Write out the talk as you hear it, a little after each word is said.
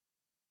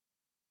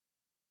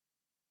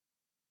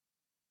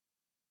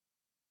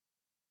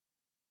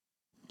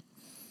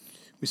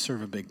We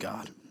serve a big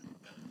God.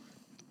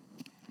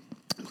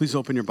 Please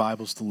open your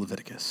Bibles to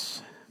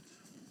Leviticus.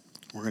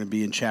 We're going to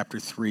be in chapter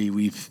 3.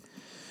 We've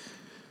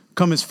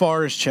come as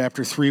far as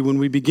chapter 3. When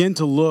we begin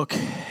to look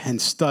and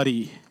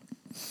study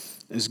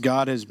as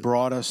God has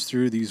brought us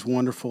through these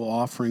wonderful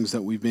offerings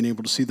that we've been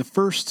able to see, the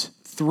first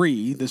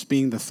 3, this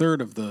being the third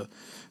of the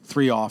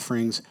 3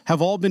 offerings,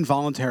 have all been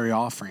voluntary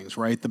offerings,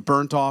 right? The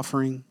burnt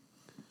offering,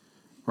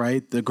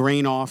 right? The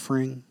grain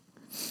offering,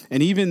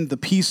 and even the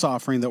peace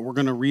offering that we're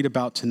going to read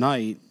about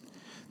tonight.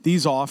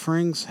 These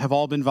offerings have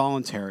all been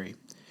voluntary.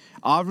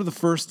 Out of the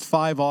first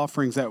 5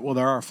 offerings there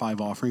are 5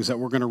 offerings that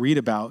we're going to read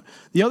about.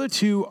 The other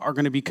 2 are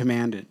going to be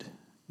commanded.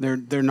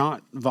 They're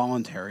not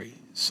voluntary.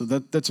 So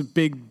that's a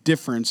big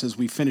difference as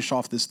we finish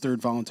off this third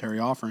voluntary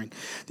offering.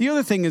 The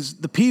other thing is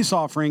the peace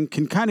offering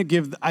can kind of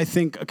give, I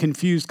think, a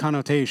confused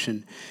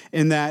connotation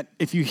in that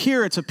if you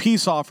hear it's a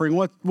peace offering,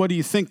 what do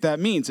you think that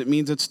means? It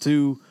means it's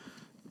to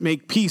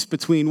make peace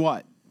between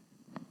what?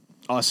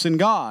 Us and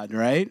God,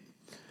 right?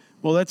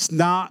 Well, that's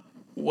not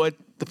what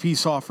the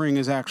peace offering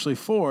is actually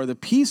for. The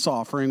peace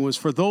offering was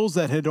for those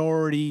that had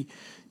already,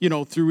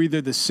 through either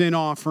the sin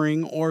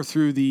offering or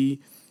through the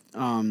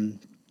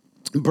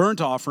burnt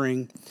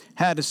offering,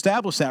 had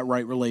established that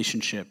right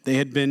relationship. They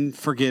had been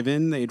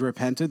forgiven, they had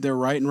repented, their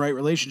right and right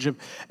relationship.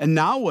 And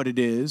now what it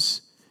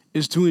is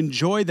to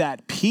enjoy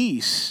that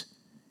peace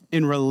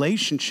in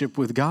relationship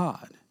with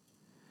God.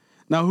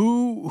 Now,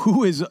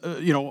 who is,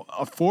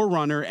 a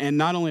forerunner, and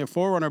not only a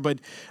forerunner, but,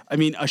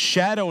 a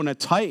shadow and a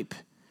type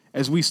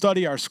as we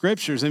study our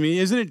scriptures?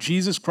 Isn't it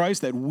Jesus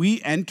Christ that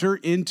we enter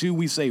into,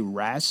 we say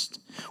rest?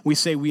 We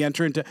say we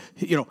enter into,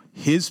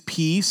 his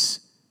peace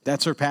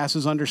that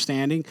surpasses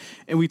understanding.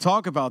 And we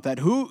talk about that.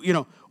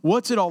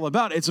 What's it all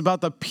about? It's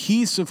about the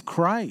peace of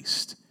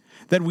Christ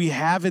that we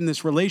have in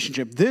this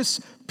relationship. This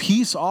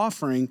peace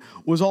offering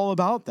was all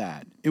about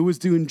that. It was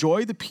to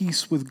enjoy the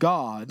peace with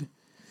God.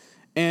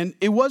 And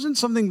it wasn't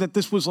something that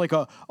this was like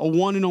a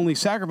one and only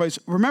sacrifice.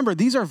 Remember,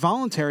 these are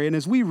voluntary. And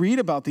as we read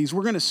about these,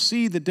 we're going to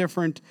see the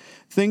different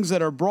things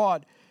that are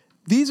brought.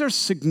 These are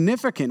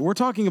significant. We're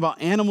talking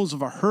about animals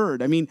of a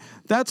herd.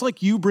 That's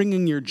like you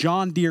bringing your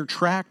John Deere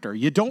tractor.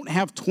 You don't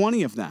have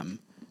 20 of them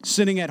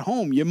sitting at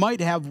home. You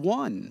might have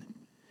 1.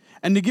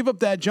 And to give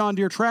up that John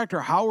Deere tractor,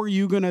 how are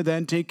you going to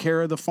then take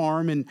care of the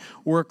farm and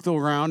work the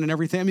ground and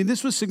everything?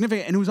 This was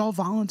significant, and it was all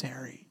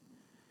voluntary.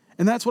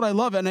 And that's what I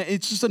love. And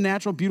it's just a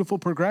natural, beautiful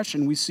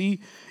progression. We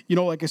see,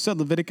 like I said,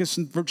 Leviticus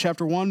in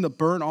chapter 1, the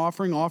burnt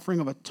offering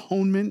of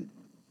atonement,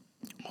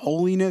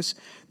 holiness,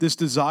 this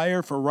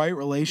desire for right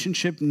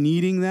relationship,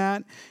 needing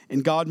that,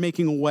 and God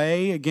making a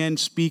way, again,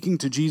 speaking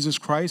to Jesus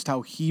Christ,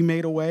 how he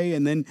made a way.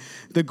 And then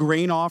the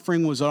grain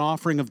offering was an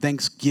offering of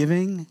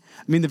thanksgiving.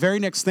 The very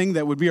next thing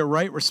that would be a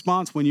right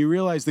response when you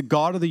realize the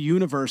God of the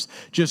universe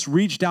just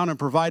reached down and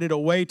provided a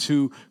way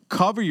to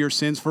cover your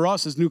sins for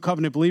us as new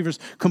covenant believers,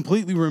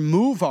 completely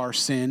remove our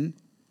sin.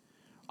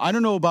 I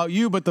don't know about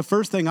you, but the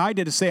first thing I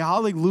did is say,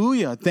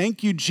 hallelujah,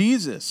 thank you,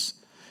 Jesus.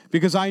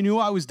 Because I knew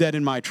I was dead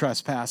in my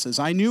trespasses.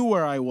 I knew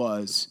where I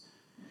was.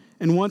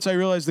 And once I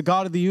realized the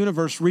God of the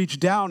universe reached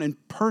down and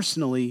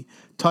personally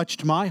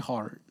touched my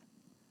heart.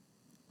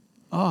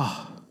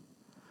 But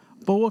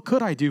what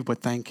could I do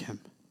but thank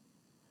him?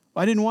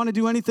 I didn't want to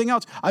do anything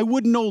else. I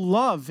wouldn't know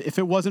love if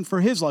it wasn't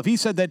for his love. He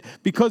said that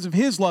because of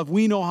his love,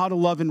 we know how to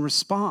love in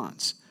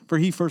response. For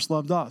he first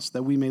loved us,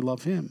 that we may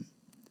love him.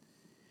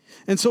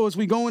 And so as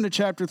we go into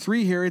chapter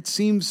 3 here, it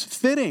seems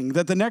fitting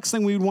that the next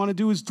thing we would want to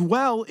do is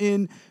dwell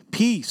in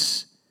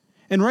peace.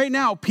 And right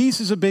now,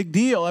 peace is a big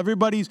deal.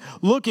 Everybody's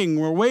looking,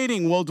 we're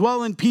waiting, we'll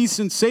dwell in peace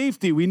and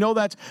safety. We know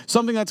that's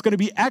something that's going to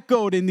be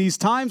echoed in these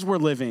times we're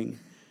living,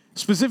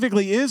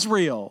 specifically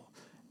Israel.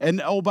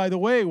 And oh, by the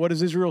way, what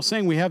is Israel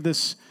saying? We have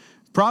this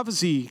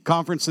prophecy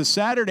conference this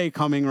Saturday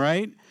coming,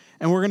 right?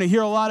 And we're going to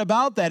hear a lot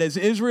about that as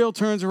Israel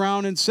turns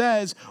around and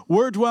says,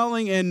 we're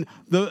dwelling in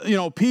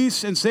the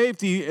peace and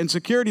safety and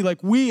security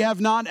like we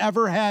have not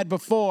ever had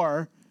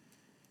before.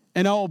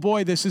 And oh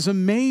boy, this is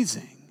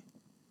amazing.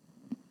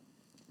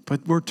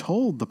 But we're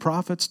told, the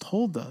prophets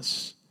told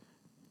us,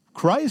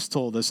 Christ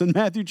told us in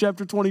Matthew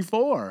chapter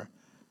 24,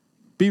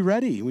 be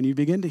ready when you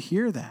begin to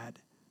hear that.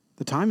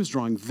 The time is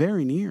drawing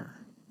very near.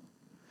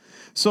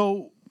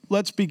 So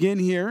let's begin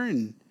here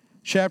in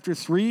chapter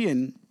 3,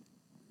 and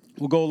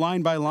we'll go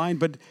line by line,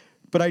 but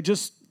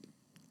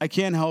I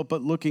can't help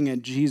but looking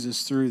at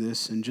Jesus through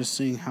this and just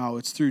seeing how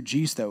it's through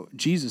Jesus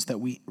that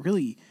we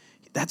really,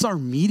 that's our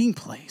meeting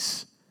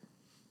place.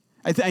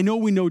 I know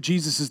we know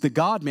Jesus is the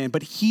God-man,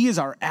 but he is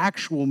our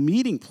actual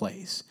meeting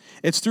place.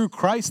 It's through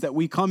Christ that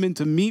we come in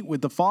to meet with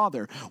the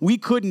Father. We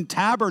couldn't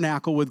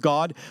tabernacle with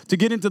God to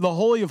get into the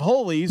Holy of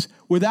Holies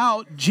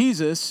without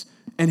Jesus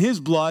and his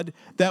blood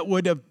that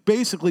would have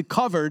basically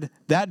covered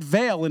that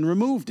veil and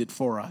removed it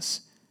for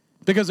us.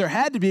 Because there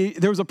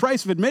was a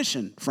price of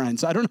admission,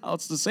 friends. I don't know how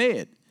else to say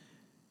it.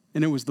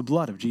 And it was the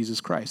blood of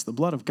Jesus Christ, the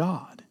blood of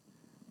God,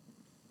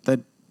 that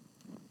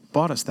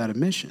bought us that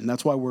admission.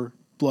 That's why we're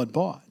blood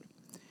bought.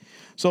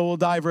 So we'll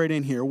dive right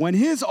in here. When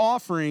his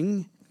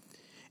offering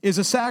is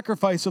a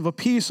sacrifice of a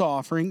peace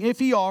offering if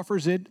he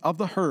offers it of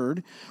the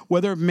herd,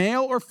 whether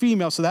male or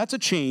female. So that's a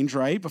change,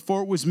 right?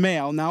 Before it was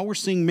male. Now we're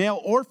seeing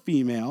male or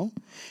female.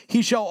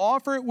 He shall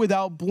offer it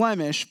without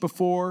blemish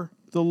before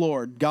the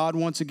Lord. God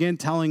once again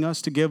telling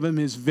us to give him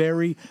his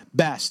very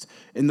best.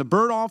 In the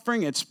burnt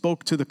offering, it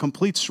spoke to the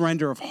complete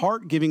surrender of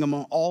heart, giving him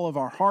all of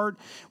our heart.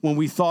 When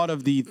we thought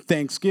of the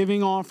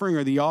Thanksgiving offering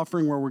or the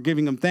offering where we're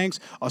giving him thanks,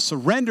 a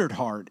surrendered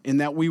heart in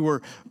that we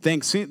were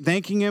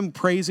thanking him,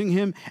 praising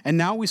him. And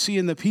now we see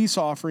in the peace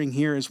offering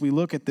here as we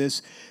look at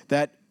this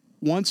that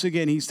once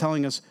again he's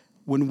telling us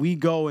when we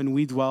go and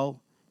we dwell,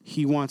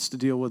 he wants to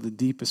deal with the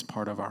deepest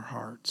part of our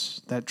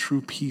hearts, that true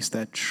peace,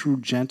 that true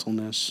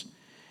gentleness.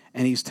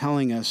 And he's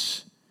telling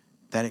us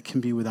that it can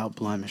be without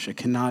blemish. It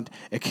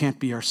can't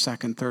be our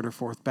second, third, or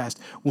fourth best.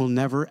 We'll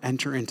never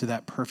enter into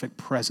that perfect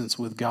presence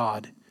with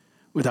God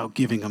without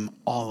giving him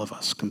all of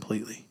us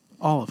completely.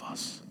 All of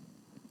us.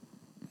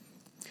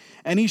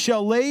 And he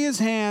shall lay his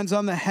hands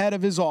on the head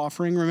of his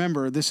offering.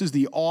 Remember, this is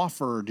the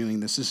offerer doing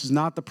this. This is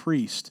not the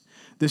priest.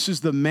 This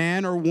is the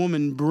man or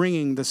woman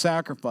bringing the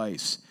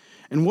sacrifice.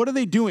 And what are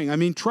they doing? I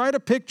mean, try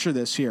to picture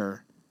this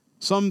here.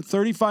 Some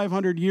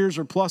 3,500 years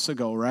or plus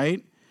ago,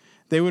 right?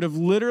 They would have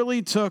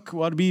literally took,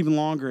 well, it'd be even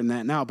longer than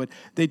that now, but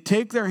they'd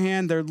take their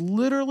hand, they're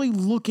literally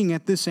looking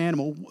at this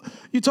animal.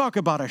 You talk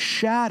about a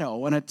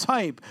shadow and a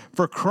type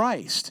for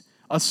Christ,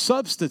 a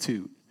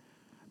substitute.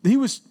 He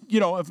was,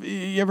 if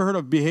you ever heard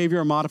of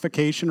behavior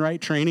modification, right?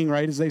 Training,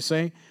 right, as they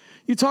say?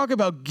 You talk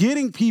about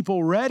getting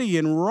people ready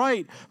and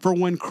right for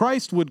when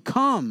Christ would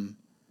come,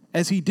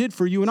 as he did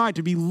for you and I,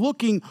 to be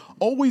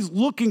always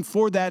looking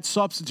for that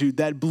substitute,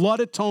 that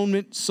blood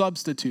atonement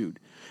substitute.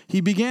 He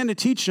began to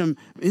teach them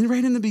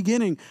right in the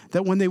beginning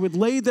that when they would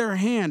lay their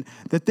hand,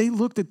 that they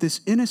looked at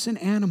this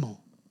innocent animal,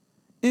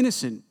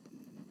 innocent,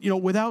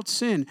 without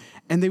sin,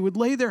 and they would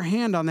lay their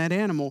hand on that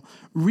animal,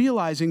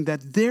 realizing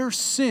that their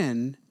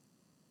sin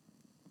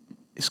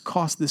has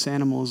cost this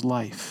animal his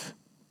life,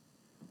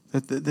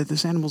 that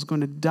this animal is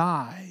going to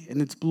die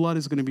and its blood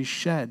is going to be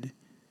shed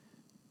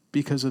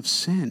because of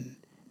sin,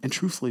 and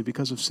truthfully,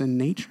 because of sin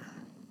nature.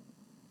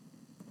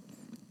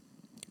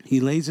 He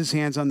lays his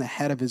hands on the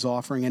head of his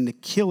offering and to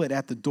kill it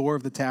at the door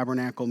of the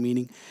tabernacle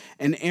meeting.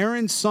 And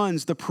Aaron's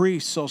sons, the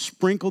priests, shall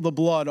sprinkle the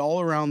blood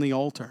all around the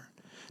altar.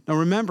 Now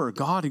remember,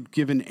 God had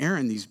given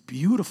Aaron these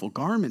beautiful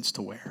garments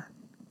to wear.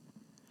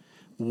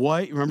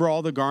 White, remember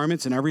all the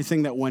garments and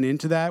everything that went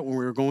into that when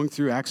we were going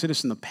through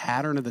Exodus and the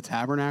pattern of the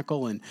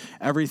tabernacle and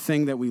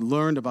everything that we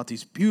learned about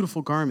these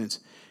beautiful garments.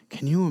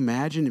 Can you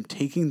imagine him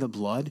taking the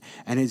blood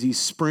and as he's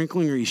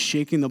sprinkling or he's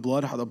shaking the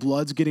blood, how the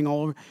blood's getting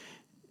all over?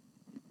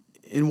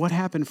 And what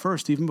happened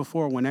first, even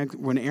before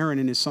when Aaron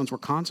and his sons were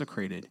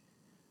consecrated?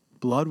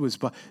 Blood was,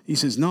 he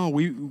says, no,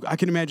 I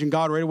can imagine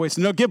God right away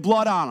said, no, get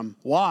blood on them.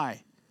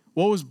 Why?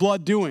 What was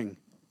blood doing?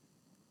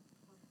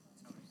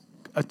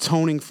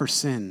 Atoning for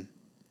sin.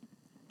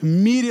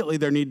 Immediately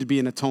there needed to be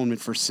an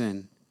atonement for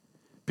sin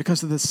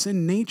because of the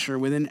sin nature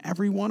within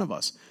every one of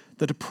us,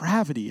 the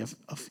depravity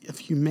of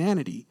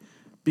humanity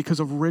because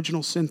of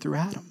original sin through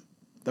Adam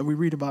that we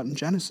read about in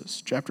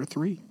Genesis chapter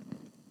 3,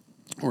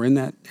 or in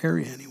that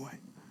area anyway.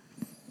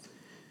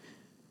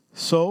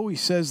 So he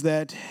says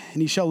that,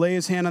 and he shall lay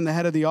his hand on the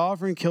head of the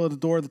offering, kill at the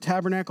door of the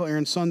tabernacle.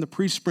 Aaron's son, the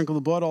priest, sprinkle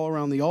the blood all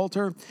around the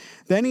altar.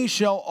 Then he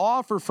shall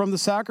offer from the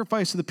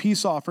sacrifice of the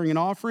peace offering an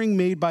offering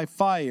made by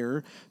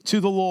fire to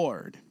the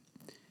Lord.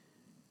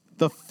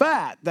 The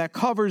fat that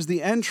covers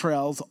the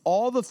entrails,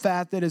 all the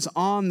fat that is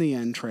on the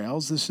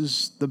entrails, this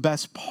is the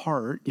best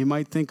part. You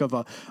might think of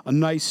a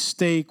nice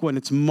steak when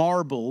it's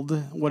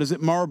marbled. What is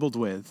it marbled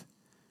with?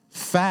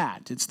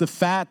 Fat. It's the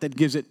fat that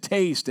gives it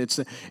taste.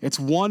 It's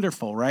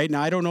wonderful, right?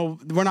 Now, I don't know.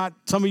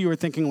 Some of you are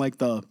thinking like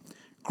the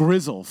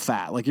grizzle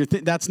fat. Like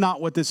that's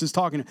not what this is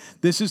talking about.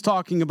 This is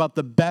talking about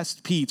the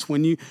best Pete's.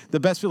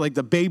 Like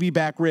the baby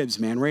back ribs,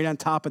 man, right on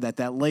top of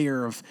that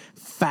layer of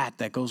fat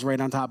that goes right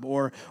on top.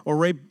 Or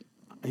right,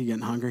 are you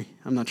getting hungry?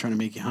 I'm not trying to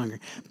make you hungry.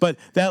 But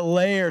that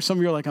layer, some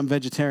of you are like, I'm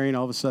vegetarian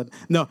all of a sudden.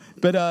 No,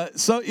 but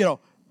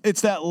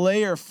it's that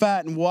layer of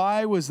fat. And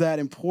why was that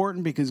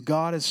important? Because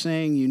God is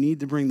saying you need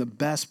to bring the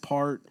best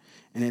part,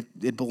 and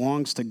it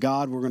belongs to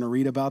God. We're going to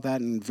read about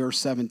that in verse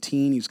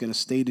 17. He's going to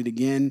state it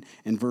again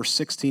in verse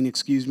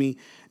 16,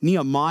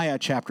 Nehemiah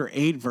chapter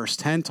 8, verse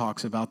 10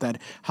 talks about that,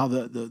 how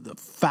the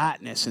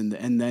fatness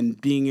and then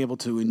being able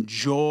to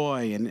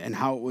enjoy and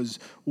how it was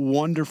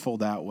wonderful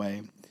that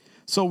way.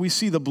 So we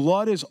see the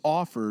blood is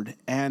offered,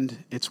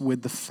 and it's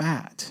with the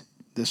fat.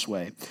 This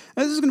way.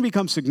 Now, this is going to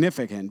become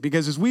significant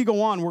because as we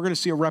go on, we're going to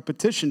see a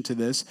repetition to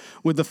this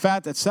with the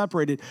fat that's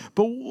separated.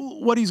 But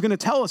what he's going to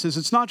tell us is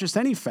it's not just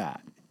any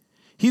fat.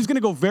 He's going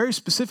to go very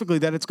specifically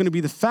that it's going to be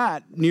the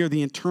fat near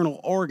the internal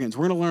organs.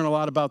 We're going to learn a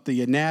lot about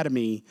the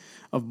anatomy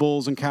of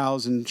bulls and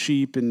cows and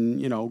sheep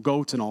and,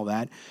 goats and all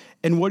that.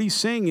 And what he's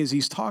saying is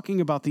he's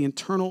talking about the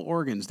internal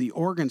organs, the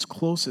organs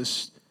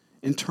closest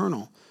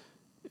internal.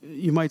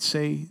 You might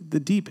say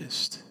the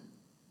deepest.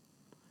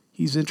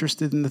 He's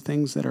interested in the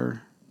things that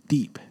are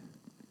deep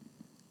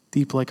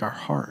like our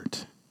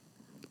heart,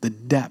 the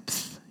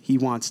depth. He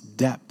wants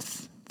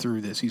depth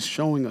through this. He's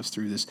showing us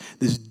through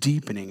this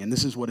deepening, and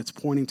this is what it's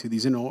pointing to,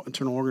 these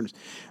internal organs.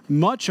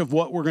 Much of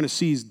what we're going to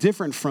see is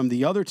different from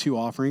the other two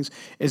offerings,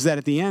 is that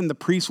at the end, the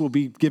priest will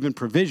be given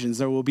provisions.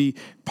 There will be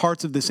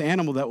parts of this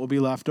animal that will be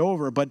left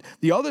over. But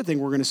the other thing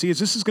we're going to see is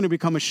this is going to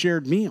become a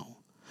shared meal.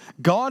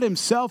 God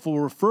himself will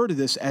refer to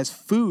this as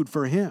food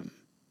for him.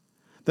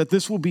 That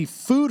this will be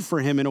food for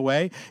him in a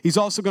way. He's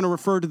also going to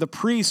refer to the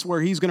priests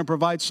where he's going to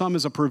provide some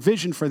as a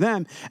provision for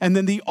them. And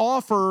then the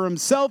offerer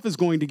himself is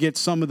going to get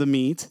some of the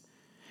meat.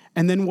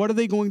 And then what are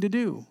they going to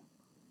do?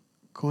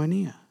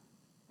 Koinonia.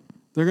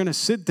 They're going to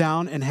sit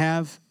down and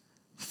have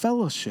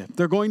fellowship.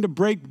 They're going to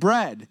break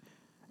bread.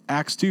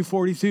 Acts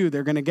 2:42,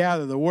 they're going to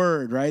gather the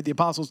word, right? The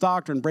apostles'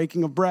 doctrine,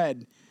 breaking of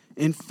bread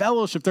in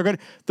fellowship. They're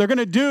going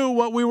to do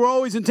what we were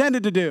always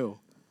intended to do.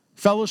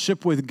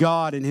 Fellowship with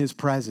God in his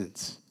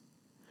presence.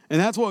 And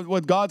that's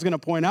what God's going to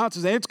point out.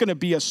 It's going to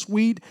be a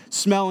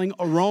sweet-smelling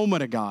aroma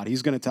to God,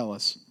 he's going to tell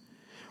us.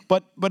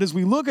 But as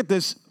we look at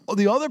this,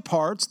 the other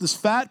parts, this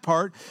fat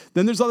part,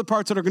 then there's other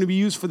parts that are going to be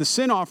used for the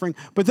sin offering.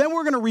 But then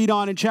we're going to read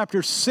on in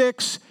chapter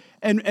 6,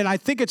 and I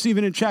think it's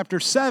even in chapter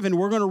 7,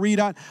 we're going to read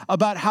on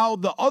about how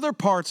the other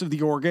parts of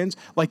the organs,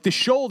 like the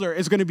shoulder,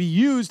 is going to be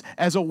used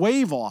as a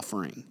wave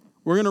offering.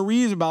 We're going to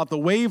read about the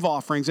wave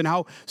offerings and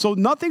how, so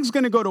nothing's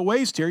going to go to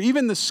waste here.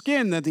 Even the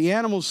skin, that the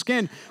animal's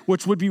skin,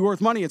 which would be worth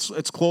money,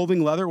 it's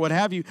clothing, leather, what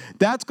have you,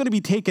 that's going to be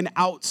taken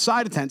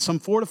outside of tent, some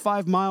 4 to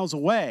 5 miles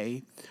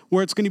away,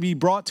 where it's going to be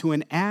brought to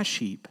an ash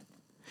heap.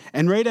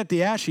 And right at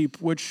the ash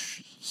heap,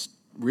 which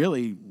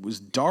really was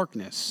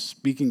darkness,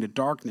 speaking to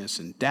darkness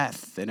and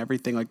death and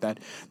everything like that,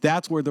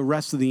 that's where the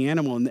rest of the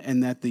animal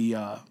and that the,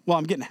 well,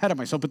 I'm getting ahead of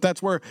myself, but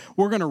that's where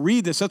we're going to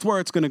read this. That's where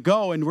it's going to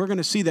go. And we're going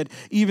to see that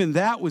even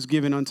that was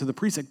given unto the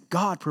priest, that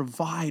God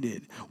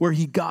provided. Where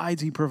he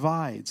guides, he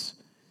provides.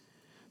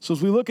 So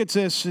as we look at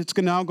this, it's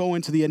going to now go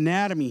into the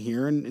anatomy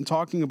here and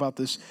talking about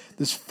this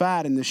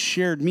fat and this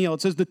shared meal. It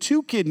says the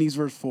 2 kidneys,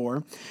 verse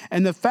 4,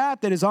 and the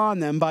fat that is on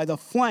them by the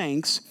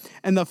flanks,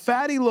 and the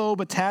fatty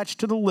lobe attached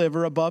to the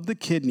liver above the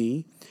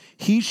kidney,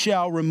 he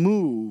shall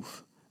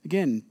remove.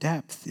 Again,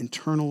 depth,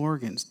 internal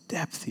organs,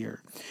 depth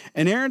here.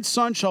 And Aaron's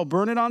son shall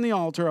burn it on the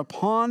altar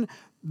upon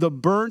the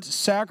burnt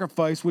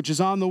sacrifice, which is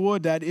on the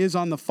wood, that is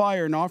on the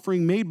fire, an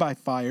offering made by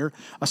fire,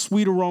 a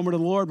sweet aroma to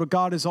the Lord. But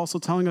God is also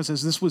telling us,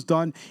 as this was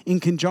done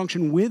in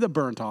conjunction with a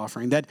burnt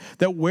offering, that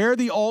where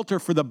the altar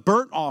for the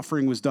burnt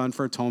offering was done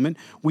for atonement,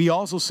 we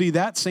also see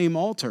that same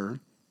altar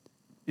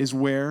is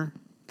where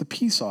the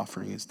peace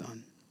offering is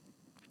done.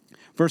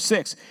 Verse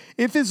 6,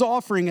 if his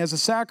offering as a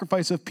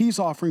sacrifice of peace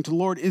offering to the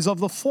Lord is of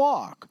the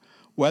flock,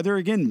 whether,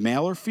 again,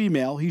 male or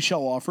female, he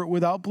shall offer it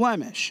without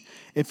blemish.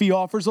 If he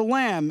offers a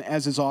lamb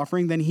as his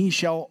offering, then he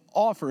shall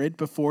offer it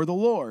before the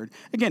Lord.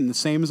 Again, the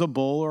same as a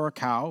bull or a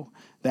cow,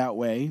 that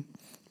way,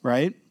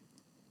 right?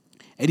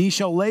 And he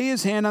shall lay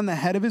his hand on the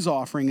head of his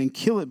offering and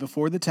kill it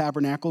before the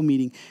tabernacle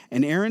meeting,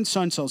 and Aaron's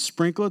son shall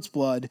sprinkle its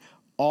blood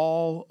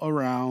all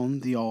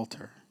around the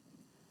altar.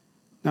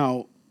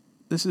 Now,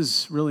 this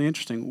is really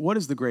interesting. What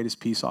is the greatest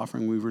peace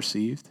offering we've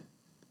received?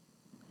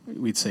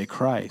 We'd say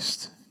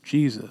Christ.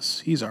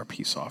 Jesus, he's our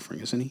peace offering,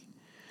 isn't he?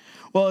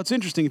 Well, it's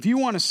interesting. If you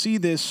want to see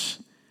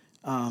this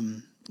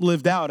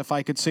lived out, if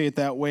I could say it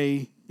that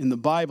way in the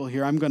Bible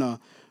here, I'm going to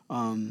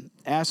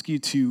ask you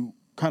to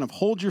kind of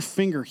hold your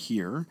finger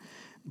here,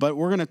 but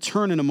we're going to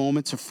turn in a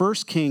moment to 1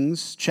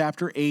 Kings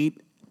chapter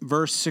 8,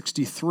 verse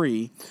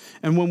 63.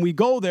 And when we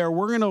go there,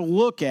 we're going to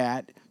look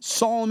at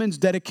Solomon's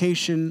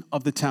dedication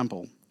of the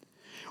temple,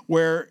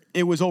 where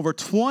it was over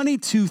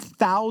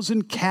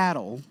 22,000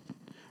 cattle,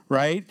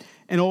 right?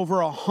 And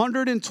over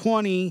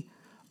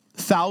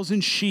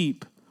 120,000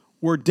 sheep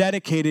were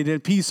dedicated in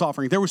peace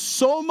offering. There was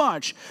so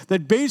much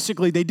that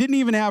basically they didn't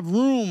even have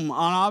room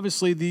on,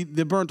 obviously,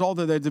 the burnt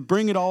altar there to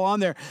bring it all on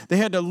there. They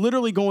had to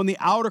literally go in the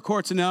outer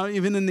courts and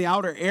even in the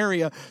outer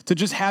area to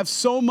just have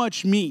so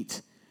much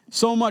meat,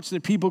 so much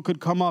that people could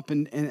come up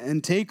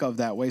and take of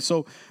that way.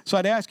 So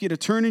I'd ask you to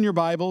turn in your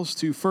Bibles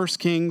to 1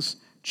 Kings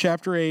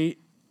chapter 8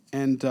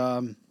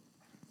 and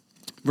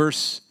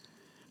verse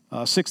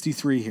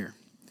 63 here.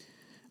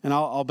 And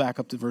I'll back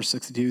up to verse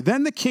 62.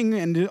 Then the king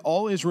and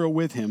all Israel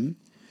with him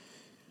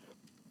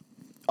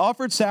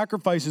offered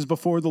sacrifices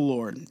before the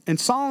Lord. And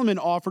Solomon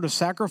offered a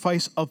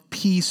sacrifice of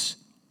peace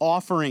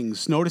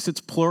offerings. Notice it's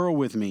plural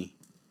with me.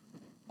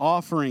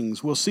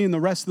 Offerings. We'll see in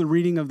the rest of the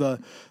reading of the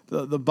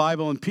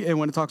Bible, and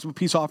when it talks about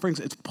peace offerings,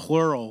 it's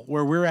plural.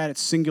 Where we're at,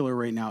 it's singular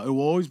right now. It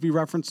will always be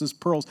referenced as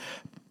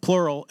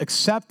plural,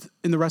 except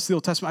in the rest of the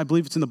Old Testament. I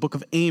believe it's in the book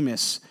of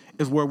Amos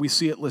is where we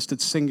see it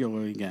listed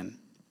singularly again.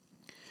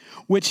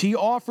 Which he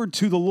offered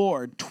to the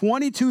Lord,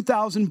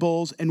 22,000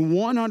 bulls and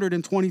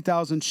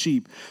 120,000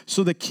 sheep.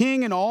 So the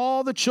king and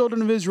all the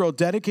children of Israel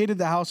dedicated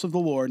the house of the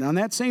Lord. And on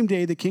that same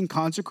day, the king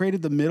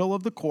consecrated the middle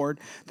of the court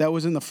that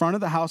was in the front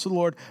of the house of the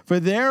Lord. For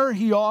there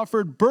he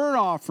offered burnt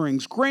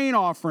offerings, grain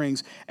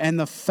offerings, and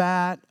the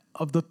fat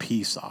of the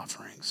peace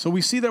offerings. So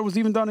we see that was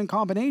even done in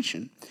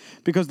combination,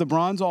 because the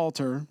bronze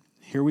altar,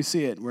 here we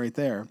see it right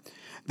there,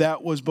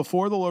 that was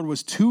before the Lord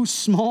was too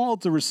small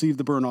to receive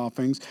the burnt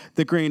offerings,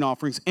 the grain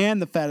offerings,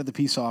 and the fat of the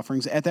peace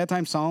offerings. At that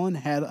time, Solomon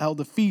had held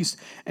a feast,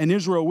 and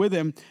Israel with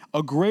him,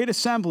 a great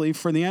assembly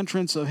for the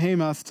entrance of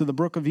Hamath to the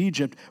brook of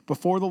Egypt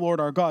before the Lord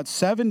our God,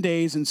 7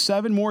 days and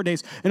 7 more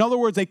days. In other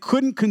words, they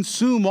couldn't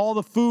consume all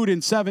the food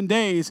in 7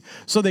 days,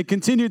 so they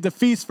continued the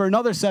feast for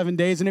another 7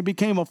 days, and it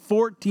became a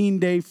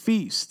 14-day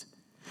feast.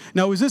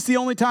 Now, is this the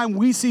only time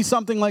we see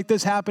something like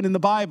this happen in the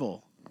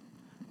Bible?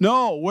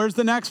 No. Where's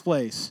the next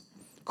place?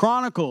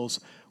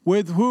 Chronicles.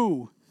 With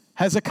who?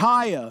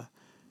 Hezekiah.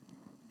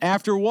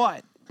 After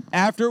what?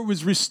 After it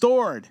was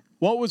restored.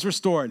 What was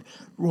restored?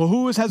 Well,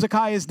 who was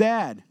Hezekiah's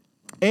dad?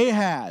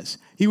 Ahaz.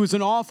 He was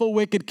an awful,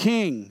 wicked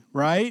king,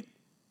 right?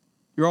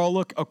 You're all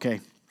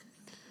okay.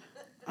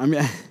 All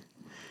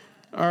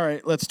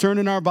right, let's turn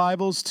in our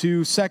Bibles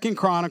to 2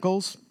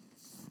 Chronicles.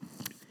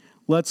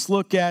 Let's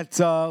look at,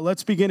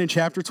 let's begin in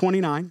chapter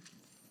 29.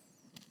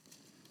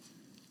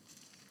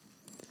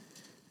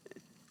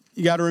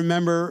 You got to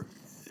remember,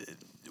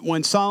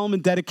 when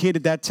Solomon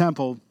dedicated that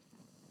temple,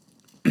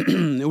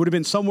 it would have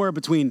been somewhere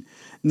between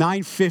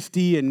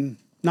 950 and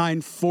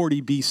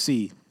 940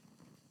 BC.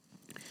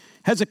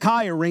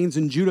 Hezekiah reigns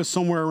in Judah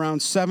somewhere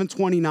around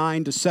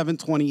 729 to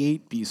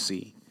 728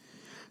 BC.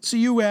 So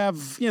you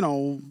have,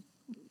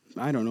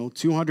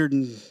 200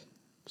 and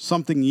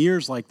something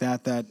years like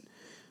that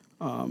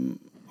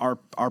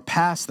are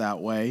passed that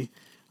way,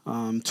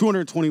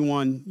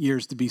 221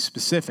 years to be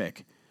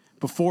specific,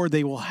 before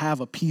they will have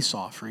a peace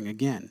offering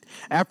again.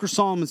 After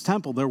Solomon's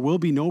temple, there will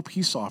be no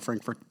peace offering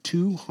for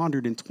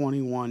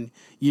 221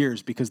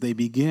 years because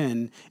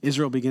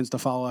Israel begins to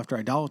follow after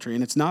idolatry.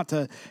 And it's not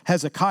to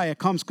Hezekiah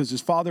comes because his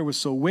father was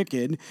so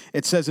wicked.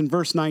 It says in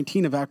verse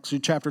 19 of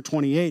actually chapter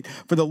 28,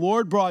 for the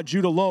Lord brought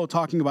Judah low,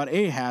 talking about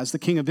Ahaz, the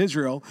king of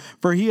Israel,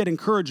 for he had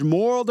encouraged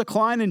moral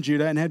decline in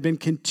Judah and had been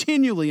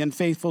continually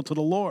unfaithful to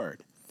the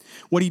Lord.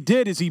 What he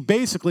did is he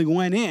basically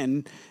went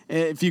in,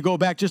 if you go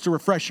back just to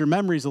refresh your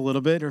memories a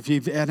little bit, or if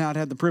you've not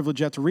had the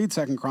privilege yet to read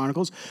 2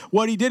 Chronicles,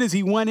 what he did is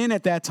he went in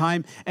at that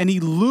time and he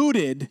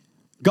looted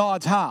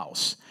God's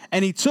house.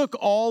 And he took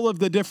all of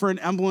the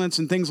different emblems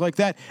and things like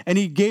that, and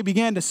he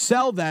began to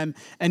sell them,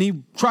 and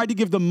he tried to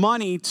give the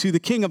money to the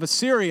king of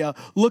Assyria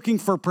looking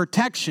for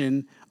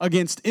protection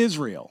against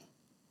Israel.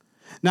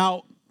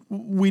 Now,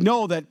 we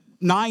know that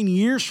 9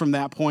 years from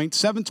that point,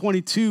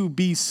 722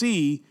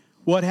 BC,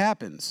 what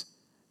happens?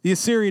 The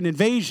Assyrian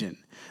invasion.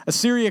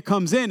 Assyria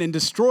comes in and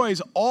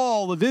destroys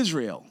all of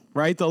Israel,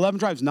 right? The 11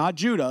 tribes, not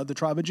Judah, the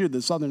tribe of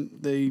Judah,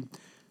 southern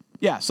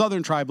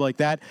tribe like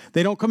that.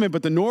 They don't come in,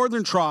 but the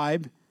northern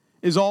tribe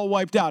is all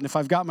wiped out. And if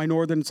I've got my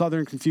northern and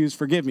southern confused,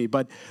 forgive me,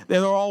 but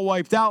they're all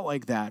wiped out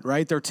like that,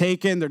 right? They're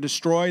taken, they're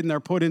destroyed, and they're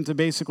put into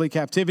basically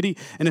captivity.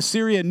 And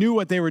Assyria knew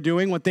what they were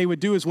doing. What they would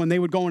do is when they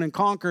would go in and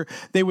conquer,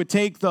 they would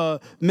take the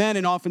men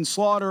and often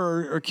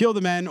slaughter or kill the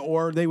men,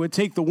 or they would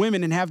take the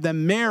women and have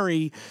them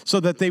marry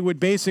so that they would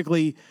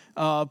basically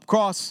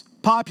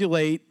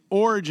cross-populate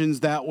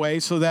origins that way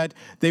so that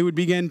they would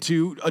begin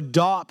to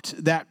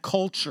adopt that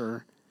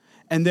culture.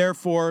 And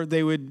therefore,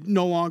 they would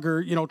no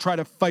longer, try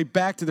to fight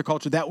back to the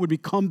culture. That would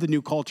become the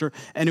new culture,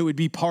 and it would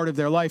be part of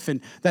their life.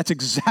 And that's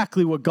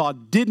exactly what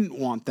God didn't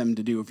want them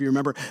to do. If you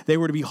remember, they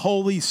were to be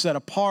holy, set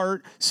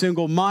apart,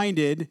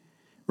 single-minded,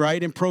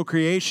 right, in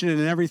procreation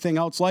and everything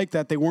else like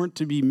that. They weren't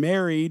to be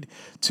married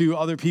to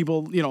other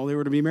people. They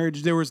were to be married.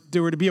 They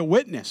were to be a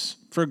witness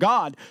for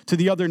God to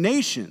the other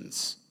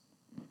nations.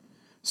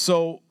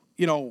 So,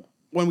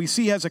 when we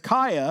see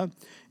Hezekiah,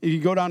 if you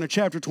go down to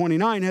chapter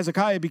 29,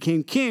 Hezekiah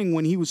became king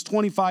when he was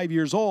 25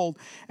 years old,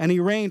 and he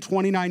reigned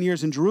 29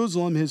 years in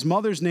Jerusalem. His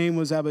mother's name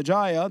was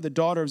Abijah, the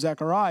daughter of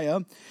Zechariah,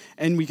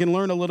 and we can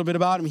learn a little bit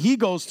about him. He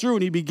goes through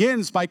and he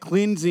begins by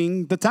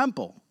cleansing the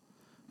temple.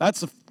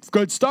 That's a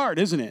good start,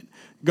 isn't it?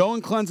 Go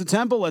and cleanse the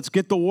temple. Let's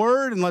get the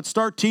word, and let's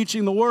start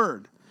teaching the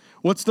word.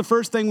 What's the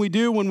first thing we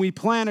do when we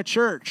plant a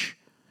church?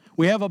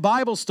 We have a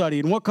Bible study,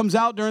 and what comes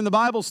out during the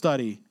Bible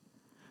study?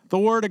 The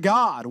Word of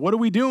God. What are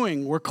we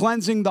doing? We're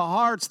cleansing the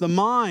hearts, the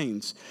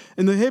minds.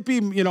 In the hippie,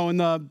 in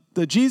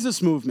the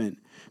Jesus movement,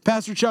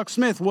 Pastor Chuck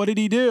Smith, what did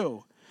he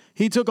do?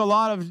 He took a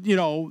lot of,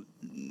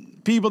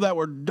 people that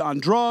were on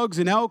drugs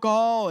and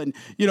alcohol and,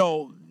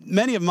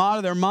 many of them out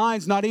of their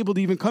minds, not able to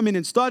even come in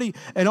and study.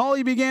 And all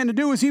he began to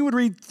do is he would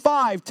read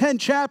 5, 10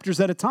 chapters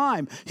at a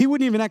time. He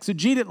wouldn't even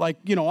exegete it like,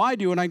 I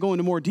do, and I go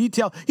into more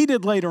detail. He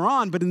did later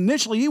on, but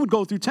initially he would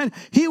go through 10.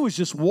 He was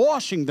just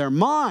washing their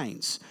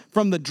minds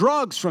from the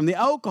drugs, from the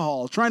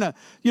alcohol, trying to,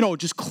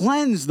 just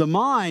cleanse the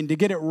mind to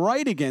get it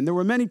right again. There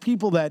were many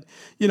people that,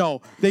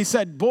 they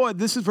said, boy,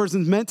 this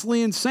person's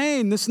mentally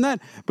insane, this and that.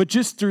 But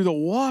just through the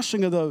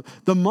washing of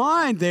the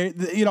mind, they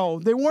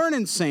weren't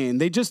insane.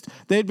 They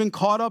had been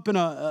caught up in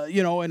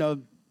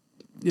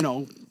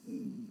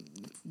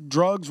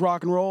drugs,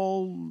 rock and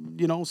roll,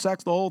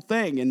 sex, the whole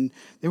thing. And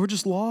they were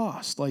just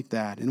lost like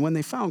that. And when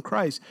they found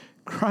Christ,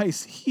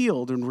 Christ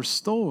healed and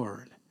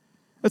restored.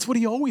 That's what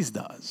he always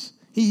does.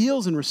 He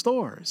heals and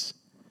restores.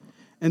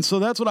 And so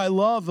that's what I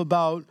love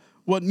about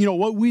what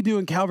we do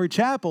in Calvary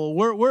Chapel.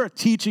 We're a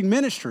teaching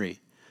ministry.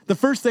 The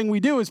first thing we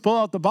do is pull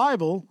out the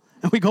Bible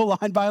and we go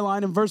line by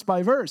line and verse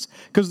by verse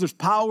because there's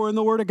power in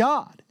the Word of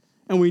God.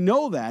 And we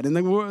know that, and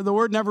the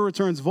Word never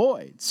returns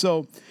void.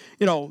 So,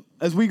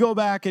 as we go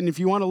back, and if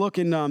you want to look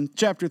in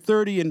chapter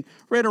 30 and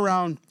right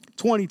around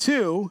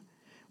 22,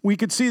 we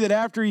could see that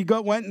after he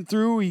went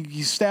through, he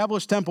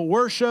established temple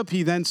worship.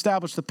 He then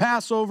established the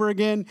Passover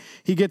again.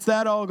 He gets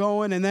that all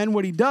going. And then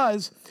what he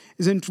does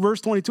is in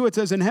verse 22, it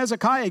says, "And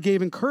Hezekiah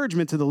gave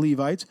encouragement to the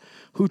Levites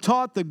who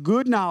taught the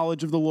good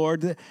knowledge of the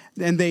Lord.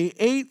 And they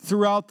ate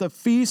throughout the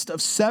feast of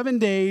 7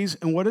 days."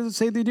 And what does it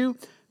say they do?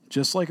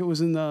 Just like it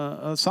was in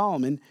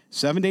Solomon,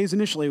 7 days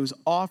initially, it was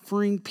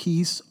offering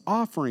peace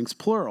offerings,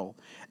 plural,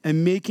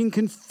 and making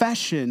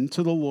confession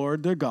to the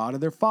Lord, their God,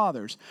 of their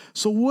fathers.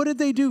 So what did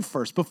they do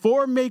first?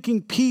 Before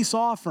making peace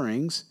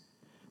offerings,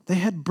 they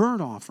had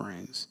burnt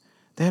offerings.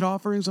 They had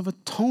offerings of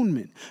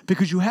atonement,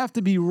 because you have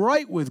to be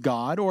right with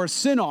God, or a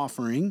sin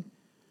offering,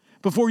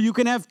 before you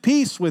can have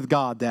peace with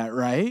God,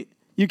 right?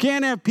 You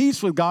can't have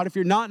peace with God if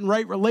you're not in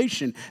right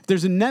relation. If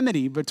there's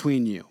enmity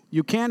between you,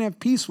 you can't have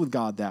peace with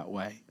God that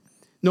way.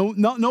 No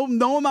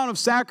amount of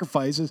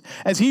sacrifices,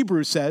 as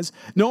Hebrews says,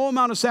 no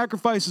amount of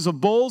sacrifices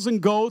of bulls and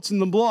goats and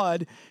the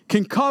blood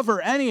can cover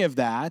any of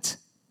that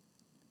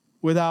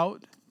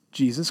without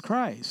Jesus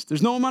Christ.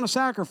 There's no amount of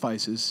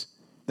sacrifices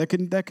that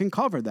can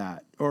cover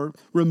that, or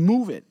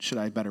remove it, should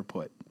I better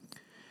put.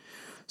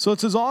 So it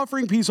says,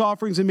 offering peace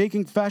offerings and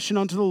making confession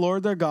unto the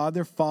Lord their God,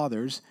 their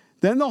fathers.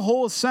 Then the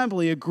whole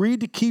assembly agreed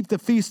to keep the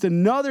feast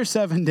another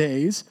 7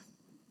 days,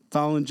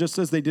 following just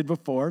as they did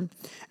before.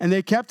 And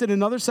they kept it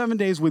another 7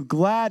 days with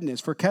gladness.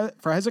 For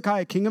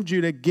Hezekiah, king of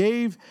Judah,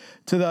 gave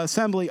to the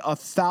assembly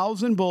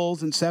 1,000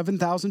 bulls and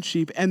 7,000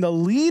 sheep. And the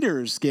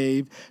leaders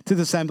gave to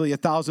the assembly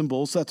 1,000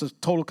 bulls. So that's a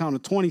total count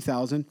of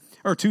 2,000,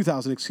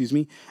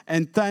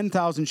 and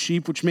 10,000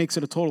 sheep, which makes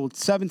it a total of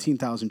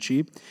 17,000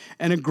 sheep.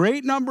 And a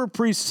great number of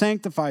priests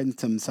sanctified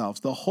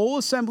themselves. The whole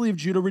assembly of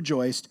Judah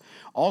rejoiced.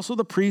 Also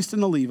the priests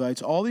and the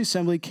Levites. All the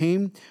assembly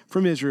came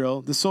from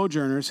Israel, the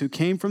sojourners who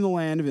came from the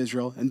land of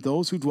Israel, and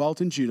those who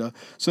dwelt in Judah.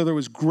 So there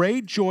was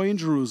great joy in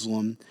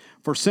Jerusalem.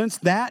 For since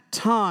that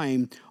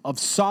time of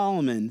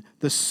Solomon,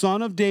 the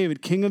son of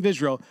David, king of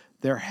Israel,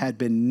 there had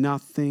been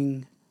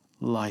nothing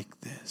like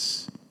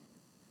this.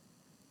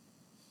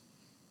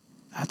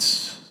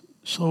 That's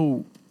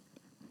so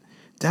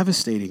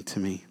devastating to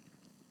me.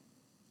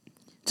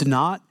 To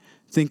not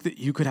think that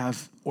you could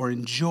have or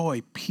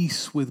enjoy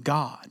peace with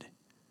God.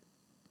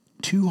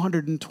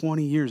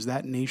 220 years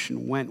that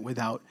nation went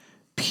without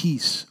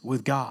peace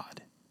with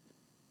God.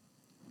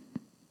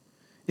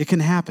 It can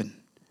happen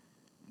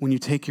when you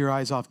take your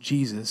eyes off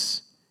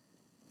Jesus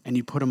and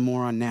you put them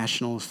more on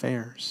national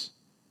affairs.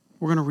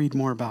 We're going to read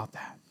more about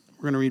that.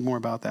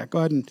 Go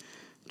ahead and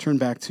turn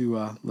back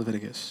to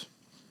Leviticus.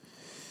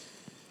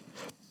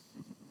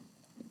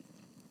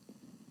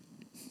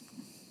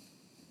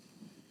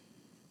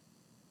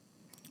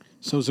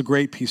 So it was a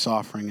great peace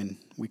offering, and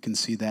we can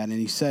see that. And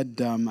he said,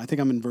 I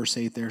think I'm in verse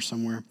 8 there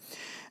somewhere.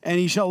 "And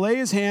he shall lay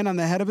his hand on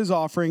the head of his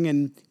offering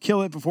and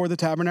kill it before the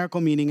tabernacle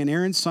meeting, and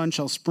Aaron's son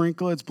shall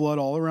sprinkle its blood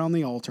all around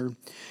the altar.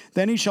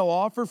 Then he shall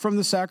offer from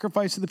the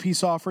sacrifice of the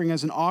peace offering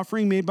as an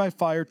offering made by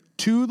fire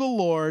to the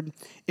Lord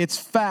its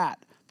fat,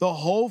 the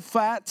whole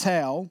fat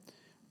tail,"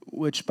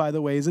 which, by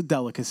the way, is a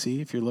delicacy.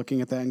 If you're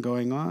looking at that and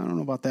going, I don't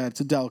know about that, it's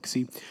a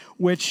delicacy,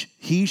 "which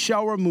he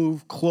shall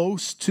remove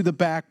close to the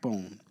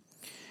backbone,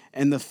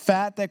 and the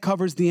fat that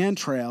covers the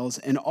entrails,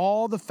 and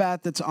all the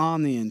fat that's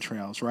on the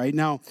entrails," right?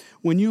 Now,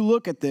 when you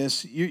look at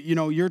this,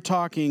 you're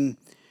talking,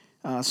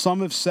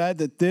 some have said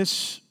that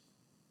this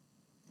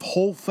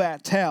whole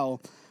fat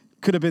tail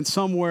could have been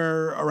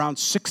somewhere around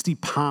 60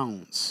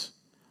 pounds.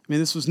 I mean,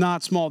 this was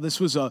not small.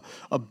 This was a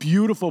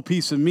beautiful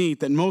piece of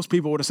meat that most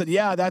people would have said,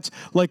 yeah, that's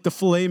like the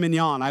filet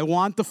mignon. I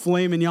want the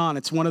filet mignon.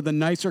 It's one of the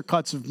nicer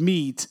cuts of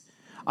meat.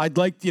 I'd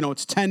like,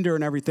 it's tender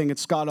and everything.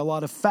 It's got a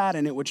lot of fat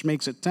in it, which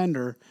makes it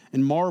tender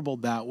and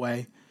marbled that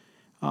way.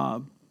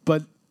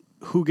 But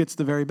who gets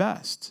the very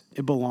best?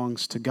 It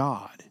belongs to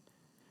God.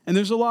 And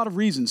there's a lot of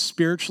reasons,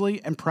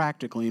 spiritually and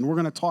practically. And we're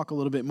going to talk a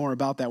little bit more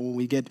about that when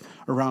we get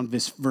around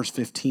verse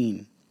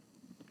 15.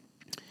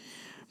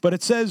 But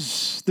it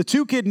says, "The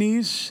 2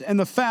 kidneys and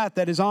the fat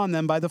that is on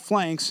them by the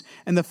flanks,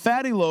 and the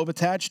fatty lobe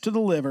attached to the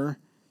liver,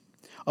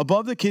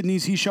 above the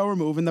kidneys he shall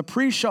remove, and the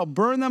priest shall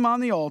burn them on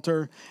the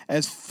altar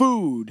as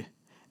food,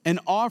 an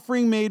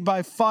offering made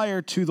by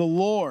fire to the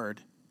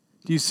Lord."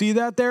 Do you see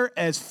that there?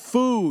 As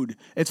food.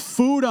 It's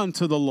food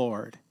unto the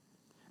Lord.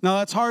 Now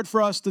that's hard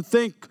for us to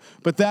think,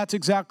 but that's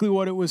exactly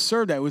what it was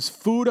served at. It was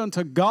food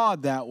unto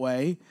God that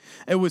way.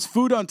 It was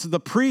food unto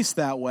the priest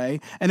that way.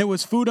 And it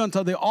was food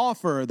unto the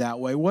offerer that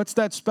way. What's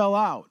that spell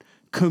out?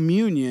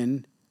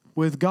 Communion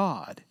with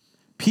God.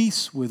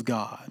 Peace with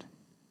God.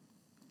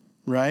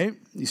 Right?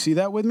 You see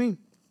that with me?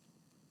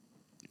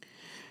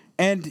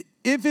 And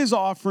If his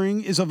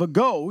offering is of a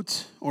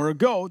goat,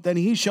 then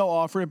he shall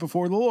offer it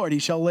before the Lord. He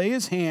shall lay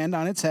his hand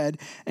on its head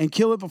and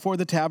kill it before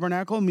the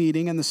tabernacle of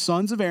meeting, and the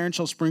sons of Aaron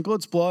shall sprinkle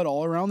its blood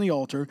all around the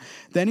altar.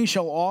 Then he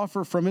shall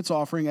offer from its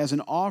offering as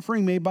an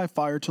offering made by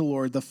fire to the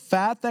Lord the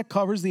fat that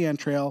covers the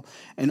entrail,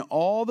 and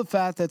all the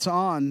fat that's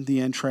on the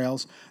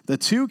entrails, the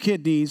 2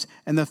 kidneys,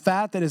 and the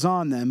fat that is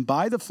on them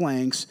by the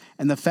flanks,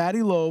 and the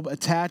fatty lobe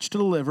attached to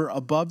the liver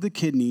above the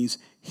kidneys,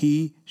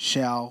 he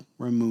shall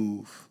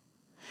remove.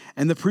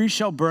 And the priest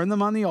shall burn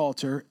them on the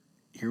altar,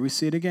 here we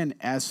see it again,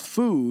 as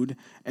food,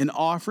 an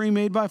offering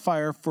made by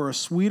fire for a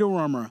sweet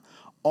aroma.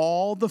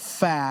 All the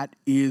fat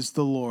is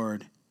the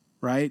Lord,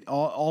 right?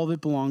 All of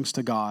it belongs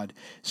to God.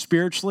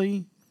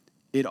 Spiritually,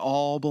 it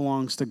all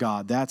belongs to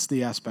God. That's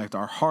the aspect.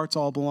 Our hearts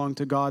all belong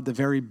to God. The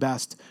very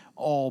best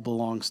all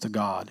belongs to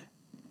God.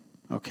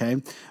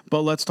 Okay?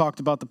 But let's talk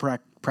about the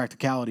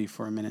practicality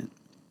for a minute.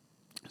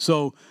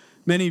 So,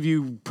 many of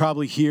you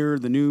probably hear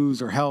the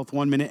news or health.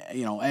 1 minute,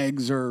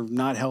 eggs are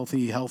not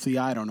healthy,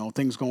 I don't know.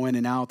 Things go in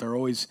and out. They're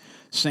always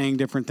saying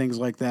different things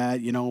like that,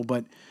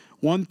 But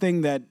one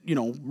thing that,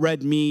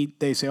 red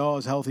meat, they say, oh,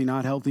 it's healthy,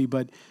 not healthy.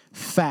 But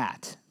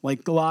fat,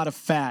 like a lot of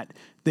fat,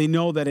 they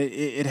know that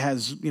it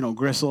has,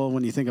 gristle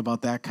when you think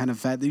about that kind of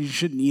fat. You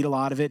shouldn't eat a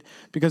lot of it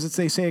because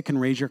they say it can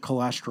raise your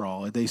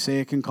cholesterol. They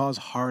say it can cause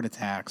heart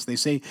attacks. They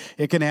say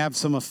it can have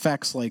some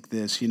effects like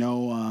this,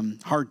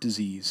 heart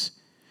disease.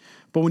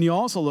 But when you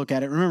also look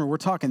at it, remember, we're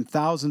talking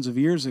thousands of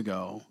years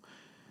ago.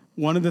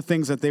 One of the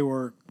things that they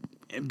were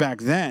back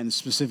then,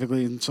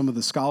 specifically in some of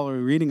the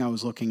scholarly reading I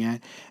was looking at,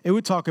 it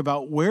would talk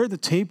about where the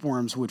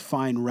tapeworms would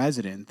find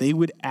resident. They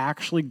would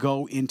actually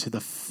go into the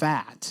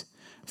fattiest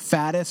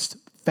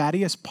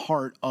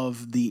part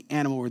of the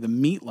animal or the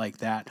meat like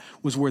that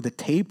was where the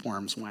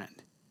tapeworms went.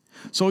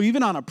 So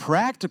even on a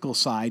practical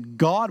side,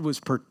 God was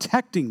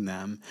protecting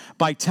them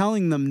by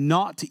telling them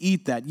not to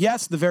eat that.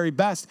 Yes, the very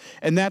best,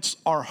 and that's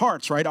our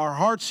hearts, right? Our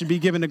hearts should be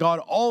given to God,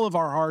 all of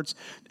our hearts.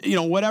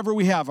 Whatever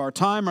we have, our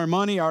time, our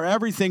money, our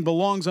everything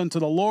belongs unto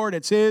the Lord.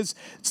 It's His.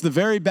 It's the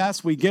very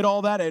best. We get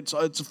all that.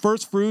 It's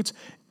first fruits.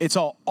 It's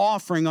all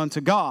offering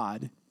unto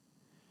God.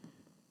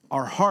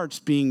 Our hearts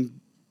being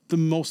the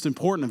most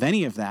important of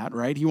any of that,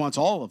 right? He wants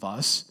all of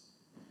us.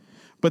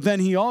 But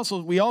then we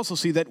also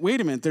see that, wait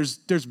a minute,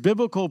 there's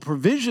biblical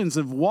provisions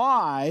of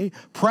why,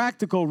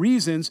 practical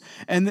reasons,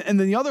 and then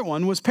the other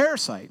one was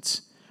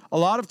parasites. A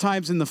lot of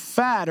times in the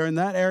fat or in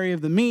that area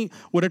of the meat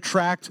would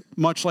attract,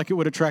 much like it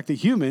would attract a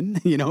human,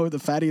 the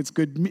fatty, it's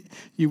good meat,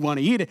 you want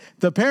to eat it.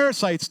 The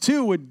parasites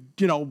too would,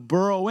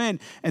 burrow in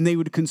and they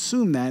would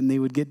consume that and they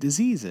would get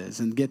diseases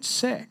and get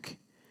sick.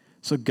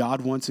 So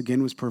God once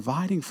again was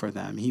providing for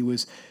them. He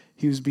was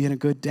being a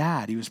good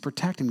dad. He was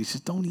protecting them. He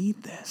said, don't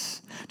eat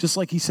this. Just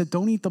like he said,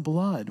 don't eat the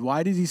blood.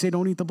 Why did he say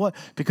don't eat the blood?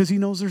 Because he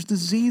knows there's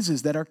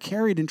diseases that are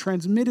carried and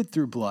transmitted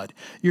through blood.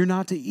 You're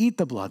not to eat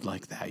the blood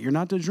like that. You're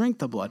not to drink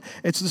the blood.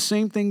 It's the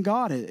same thing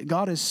God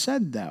has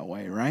said that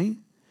way, right?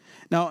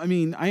 Now,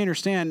 I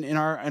understand in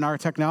our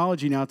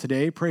technology now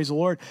today, praise the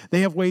Lord,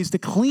 they have ways to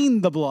clean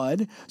the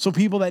blood so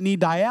people that need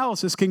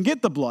dialysis can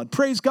get the blood.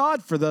 Praise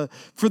God for the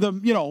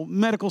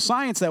medical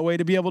science that way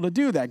to be able to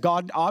do that.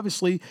 God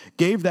obviously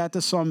gave that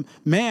to some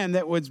man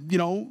that was,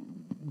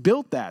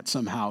 built that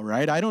somehow,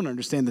 right? I don't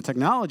understand the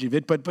technology of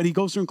it, but he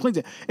goes through and cleans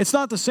it. It's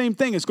not the same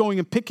thing as going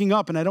and picking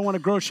up, and I don't want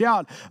to gross you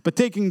out, but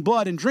taking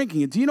blood and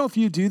drinking it. Do you know if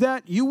you do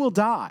that, you will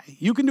die?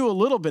 You can do a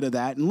little bit of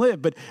that and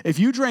live, but if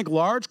you drank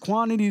large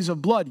quantities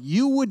of blood,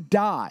 you would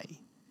die.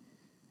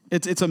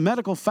 It's a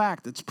medical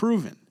fact that's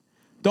proven.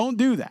 Don't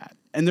do that.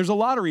 And there's a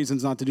lot of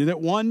reasons not to do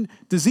that. One,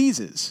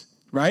 diseases,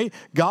 right?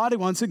 God,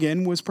 once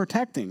again, was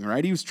protecting,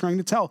 right? He was trying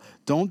to tell,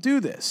 don't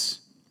do this.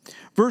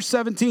 Verse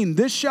 17,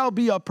 this shall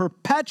be a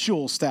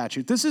perpetual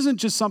statute. This isn't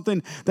just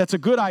something that's a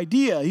good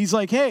idea. He's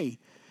like, hey,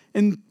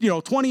 in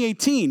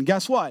 2018,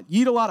 guess what?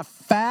 You eat a lot of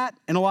fat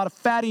and a lot of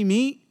fatty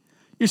meat,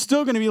 you're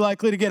still going to be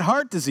likely to get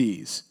heart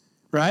disease,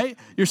 right?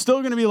 You're still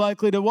going to be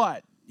likely to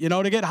what?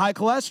 To get high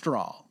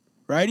cholesterol,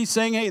 right? He's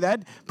saying, hey,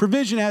 that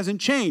provision hasn't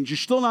changed. You're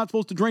still not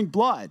supposed to drink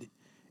blood.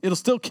 It'll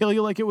still kill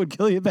you like it would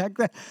kill you back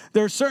then.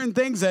 There are certain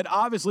things that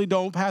obviously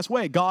don't pass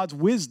away. God's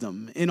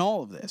wisdom in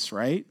all of this,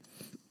 right?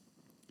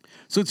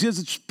 So it says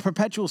it's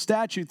perpetual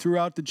statute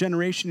throughout the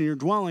generation in your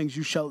dwellings.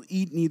 You shall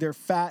eat neither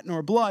fat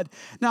nor blood.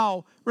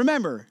 Now,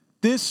 remember,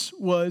 this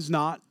was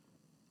not,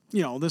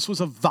 this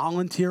was a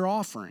volunteer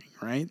offering,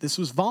 right? This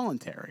was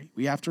voluntary.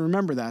 We have to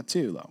remember that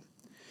too, though.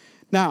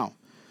 Now,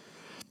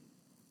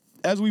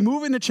 as we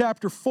move into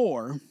chapter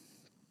 4,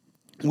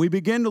 we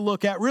begin to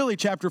look at really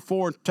chapter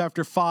 4 and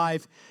chapter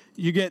 5.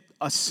 You get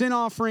a sin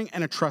offering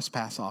and a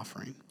trespass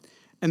offering.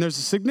 And there's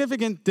a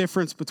significant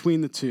difference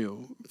between the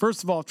two.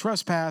 First of all,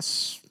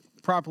 trespass,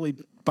 properly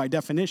by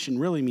definition,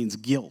 really means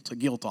guilt, a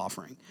guilt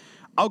offering.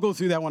 I'll go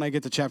through that when I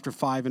get to chapter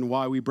 5 and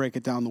why we break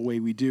it down the way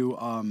we do,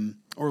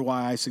 or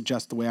why I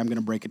suggest the way I'm going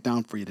to break it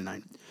down for you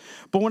tonight.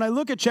 But when I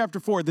look at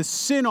chapter 4, the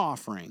sin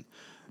offering,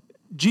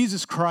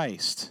 Jesus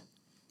Christ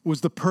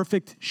was the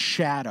perfect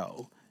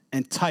shadow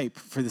and type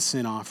for the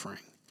sin offering.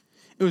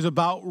 It was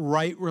about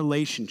right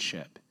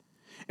relationship.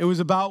 It was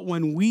about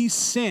when we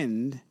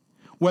sinned,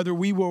 whether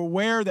we were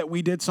aware that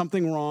we did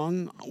something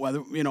wrong,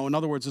 whether, in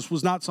other words, this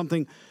was not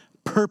something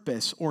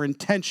purpose or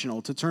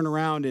intentional to turn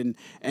around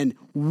and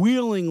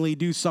willingly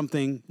do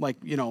something like,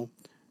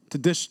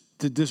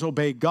 to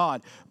disobey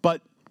God.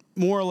 But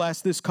more or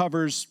less, this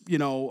covers,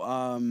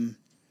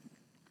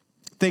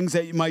 things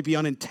that might be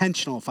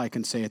unintentional, if I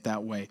can say it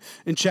that way.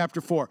 In chapter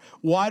 4,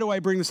 why do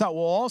I bring this out?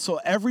 Well, also,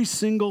 every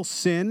single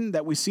sin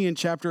that we see in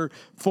chapter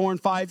 4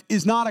 and 5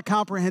 is not a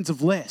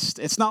comprehensive list.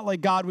 It's not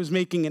like God was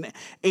making an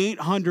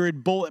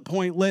 800 bullet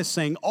point list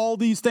saying all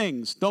these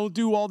things, don't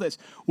do all this.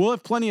 We'll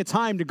have plenty of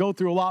time to go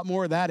through a lot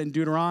more of that in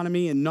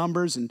Deuteronomy and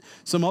Numbers and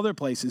some other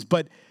places.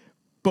 But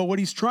what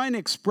he's trying to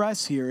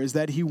express here is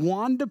that he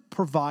wanted to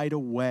provide a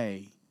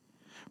way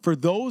for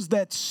those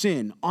that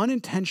sin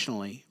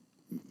unintentionally.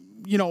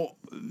 You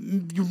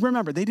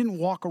remember, they didn't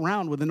walk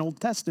around with an Old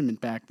Testament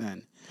back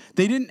then.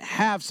 They didn't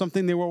have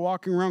something they were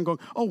walking around going,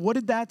 oh, what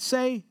did that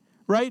say?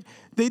 Right?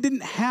 They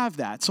didn't have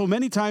that. So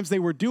many times they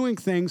were doing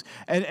things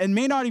and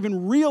may not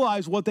even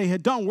realize what they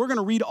had done. We're going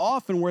to read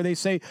often where they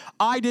say,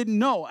 I didn't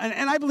know.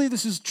 And I believe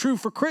this is true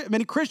for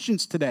many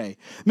Christians today.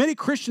 Many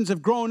Christians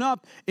have grown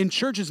up in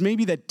churches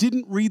maybe that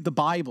didn't read the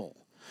Bible.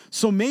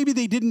 So maybe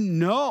they didn't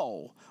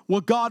know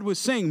what God was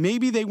saying.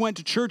 Maybe they went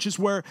to churches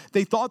where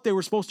they thought they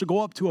were supposed to go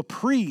up to a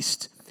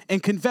priest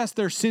and confess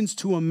their sins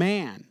to a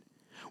man,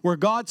 where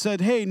God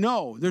said, hey,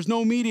 no, there's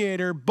no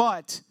mediator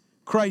but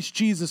Christ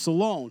Jesus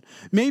alone.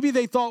 Maybe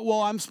they thought,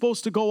 well, I'm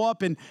supposed to go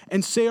up and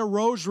say a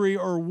rosary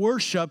or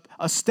worship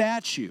a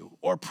statue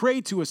or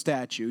pray to a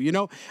statue.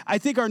 I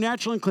think our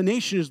natural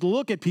inclination is to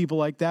look at people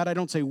like that. I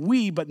don't say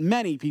we, but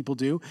many people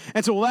do.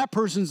 And so, well, that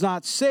person's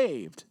not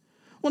saved.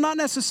 Well, not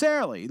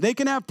necessarily. They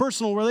can have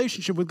personal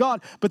relationship with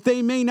God, but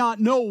they may not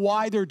know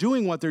why they're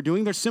doing what they're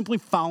doing. They're simply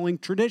following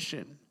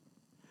tradition.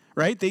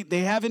 Right?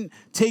 They haven't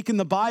taken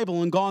the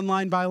Bible and gone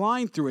line by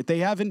line through it. They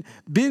haven't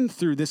been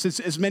through this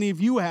as many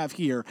of you have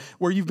here,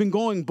 where you've been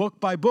going book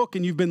by book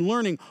and you've been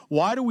learning,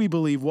 why do we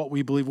believe what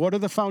we believe? What are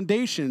the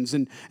foundations?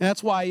 And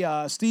that's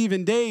why Steve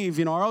and Dave,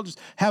 I'll just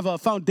have a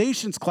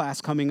foundations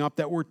class coming up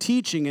that we're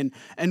teaching.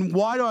 And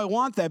why do I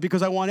want that?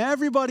 Because I want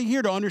everybody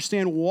here to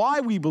understand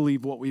why we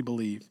believe what we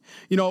believe.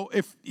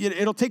 If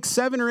it'll take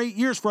 7 or 8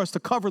 years for us to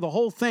cover the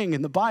whole thing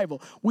in the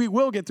Bible, we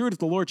will get through it if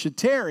the Lord should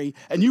tarry,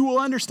 and you will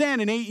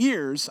understand in 8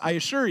 years. I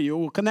assure you,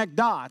 we'll connect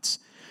dots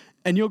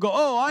and you'll go,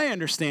 oh, I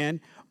understand.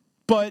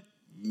 But,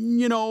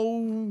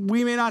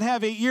 we may not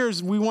have 8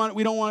 years. We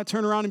don't want to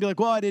turn around and be like,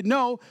 well, I didn't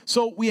know.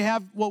 So we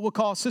have what we'll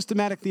call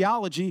systematic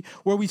theology,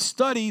 where we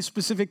study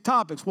specific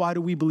topics. Why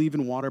do we believe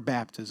in water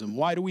baptism?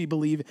 Why do we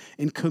believe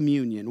in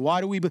communion?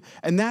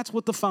 And that's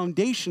what the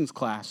foundations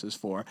class is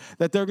for,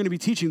 that they're going to be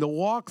teaching, to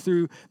walk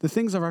through the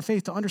things of our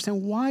faith to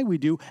understand why we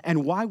do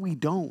and why we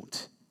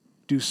don't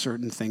do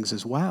certain things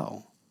as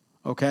well.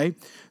 Okay,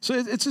 so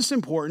it's just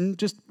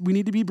important. We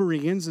need to be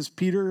Bereans, as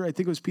Peter, I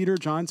think it was Peter or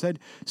John said,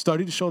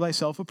 study to show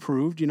thyself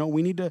approved.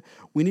 We need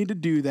to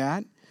do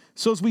that.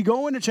 So as we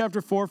go into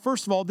chapter 4,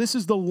 first of all, this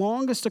is the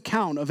longest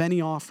account of any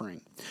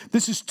offering.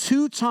 This is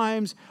 2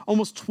 times,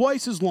 almost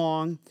twice as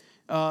long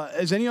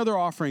as any other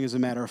offering, as a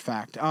matter of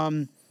fact.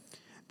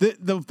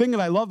 The thing that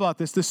I love about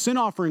this, the sin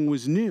offering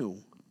was new.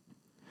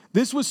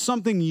 This was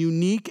something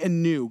unique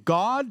and new.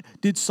 God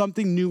did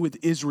something new with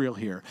Israel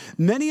here.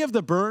 Many of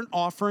the burnt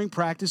offering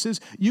practices,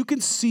 you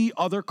can see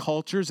other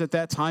cultures at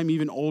that time,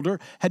 even older,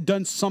 had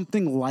done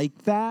something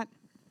like that.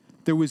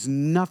 There was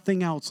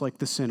nothing else like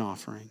the sin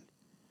offering.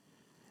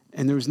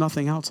 And there was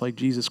nothing else like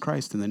Jesus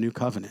Christ in the new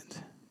covenant.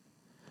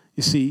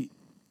 You see,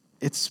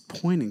 it's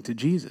pointing to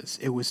Jesus.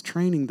 It was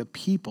training the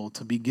people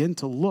to begin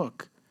to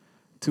look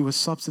to a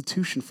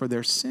substitution for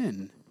their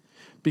sin,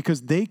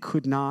 because they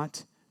could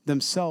not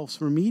themselves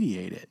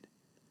remediate it.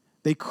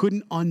 They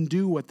couldn't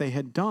undo what they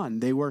had done.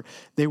 They were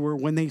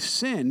when they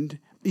sinned,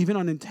 even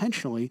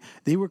unintentionally,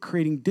 they were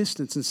creating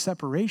distance and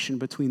separation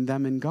between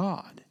them and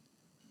God.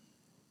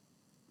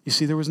 You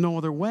see, there was no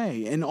other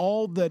way. And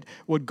all that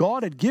what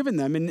God had given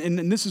them,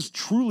 and this is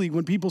truly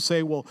when people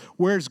say, well,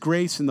 where's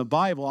grace in the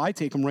Bible? I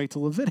take them right to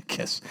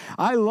Leviticus.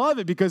 I love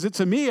it because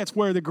to me, it's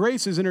where the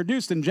grace is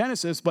introduced in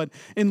Genesis. But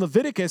in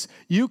Leviticus,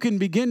 you can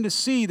begin to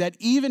see that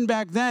even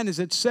back then, as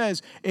it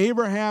says,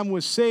 Abraham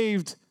was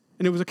saved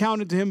and it was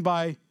accounted to him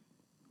by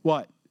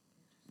what?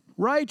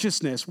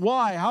 Righteousness.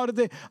 Why?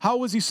 How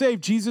was he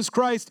saved? Jesus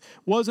Christ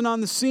wasn't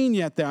on the scene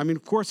yet there. I mean,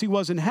 of course, he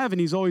was in heaven.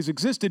 He's always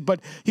existed,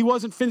 but he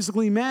wasn't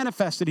physically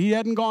manifested. He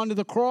hadn't gone to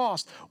the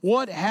cross.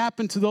 What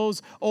happened to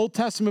those Old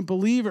Testament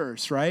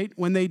believers, right,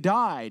 when they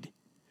died?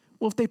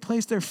 Well, if they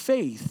placed their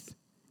faith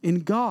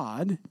in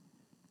God,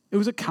 it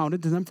was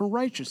accounted to them for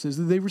righteousness.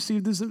 They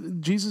received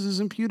Jesus'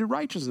 imputed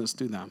righteousness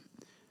to them.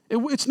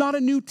 It's not a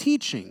new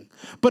teaching,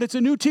 but it's a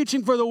new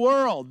teaching for the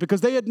world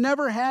because they had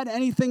never had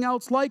anything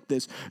else like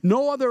this.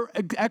 No other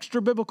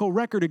extra biblical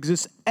record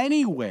exists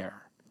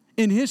anywhere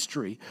in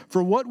history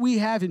for what we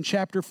have in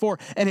chapter 4.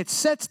 And it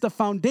sets the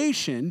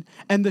foundation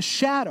and the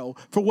shadow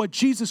for what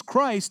Jesus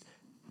Christ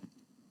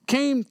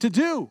came to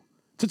do,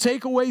 to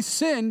take away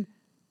sin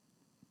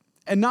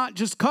and not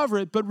just cover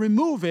it, but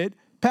remove it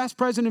past,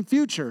 present, and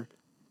future,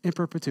 in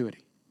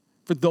perpetuity.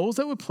 For those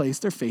that would place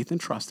their faith and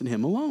trust in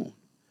him alone.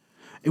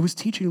 It was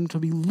teaching them to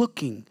be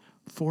looking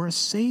for a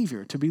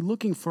Savior, to be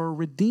looking for a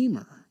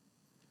Redeemer.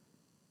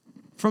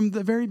 From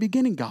the very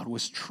beginning, God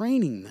was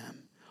training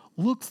them.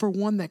 Look for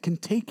one that can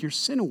take your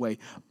sin away.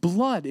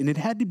 Blood, and it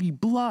had to be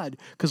blood,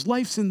 because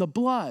life's in the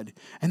blood.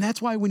 And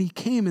that's why when he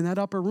came in that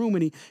upper room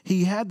and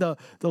he had the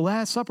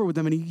Last Supper with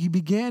them, and he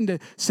began to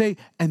say,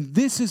 and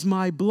this is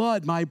my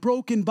blood, my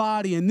broken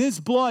body, and this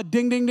blood,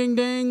 ding, ding, ding,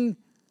 ding.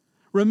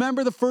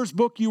 Remember the first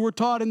book you were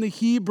taught in the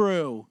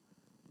Hebrew.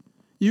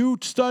 You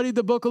studied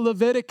the book of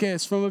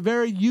Leviticus from a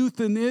very youth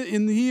in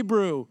the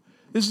Hebrew.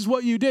 This is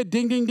what you did,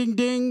 ding, ding, ding,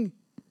 ding.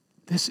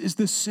 This is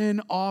the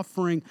sin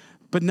offering,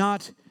 but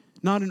not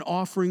an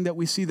offering that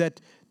we see that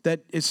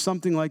is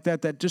something like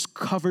that just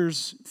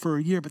covers for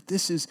a year. But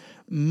this is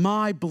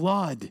my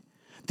blood,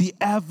 the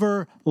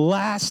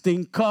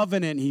everlasting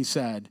covenant, he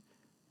said.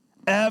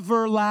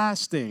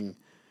 Everlasting.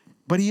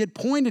 But he had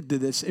pointed to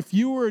this. If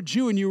you were a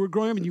Jew and you were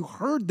growing up and you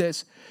heard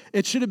this,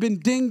 it should have been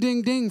ding,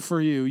 ding, ding for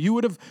you. You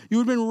would have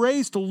been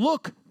raised to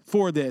look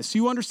for this.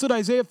 You understood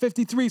Isaiah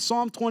 53,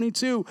 Psalm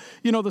 22,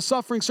 the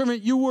suffering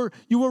servant. You were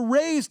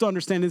raised to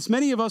understand this.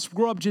 Many of us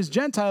grew up just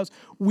Gentiles.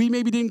 We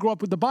maybe didn't grow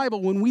up with the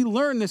Bible. When we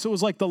learned this, it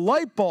was like the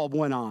light bulb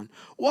went on.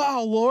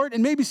 Wow, Lord.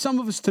 And maybe some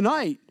of us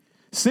tonight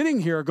sitting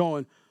here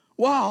going,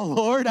 wow,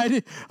 Lord, I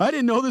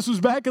didn't know this was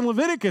back in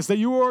Leviticus, that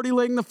you were already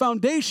laying the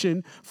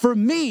foundation for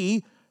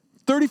me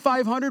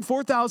 3,500,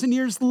 4,000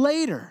 years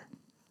later,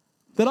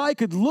 that I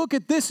could look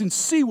at this and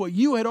see what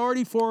you had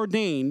already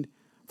foreordained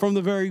from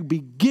the very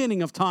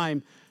beginning of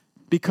time,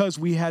 because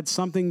we had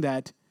something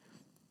that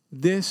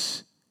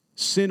this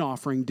sin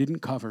offering didn't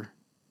cover.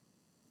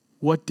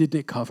 What didn't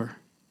it cover?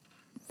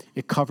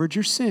 It covered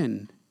your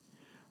sin.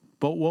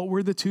 But what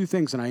were the two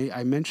things? And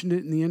I mentioned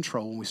it in the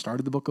intro when we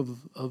started the book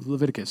of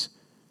Leviticus.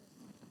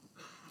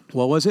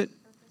 What was it?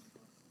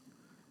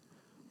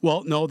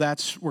 Well, no,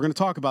 we're going to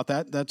talk about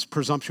that. That's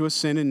presumptuous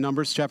sin in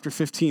Numbers chapter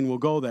 15. We'll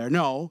go there.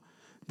 No,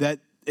 that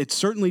it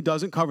certainly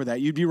doesn't cover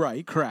that. You'd be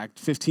right, correct.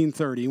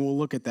 15:30, and we'll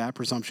look at that,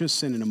 presumptuous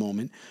sin in a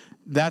moment.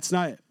 That's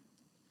not it.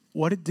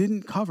 What it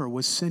didn't cover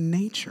was sin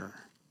nature,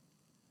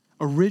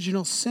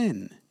 original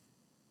sin.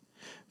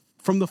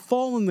 From the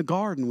fall in the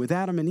garden with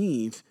Adam and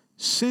Eve,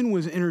 sin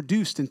was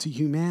introduced into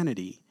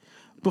humanity.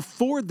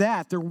 Before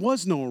that, there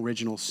was no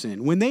original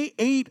sin. When they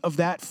ate of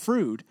that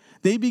fruit,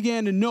 they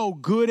began to know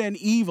good and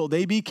evil.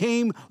 They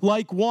became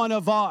like one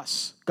of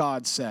us,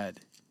 God said,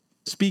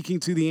 speaking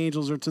to the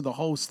angels or to the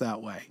host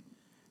that way.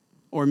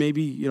 Or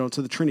maybe,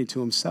 to the Trinity,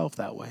 to himself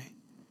that way.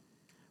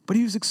 But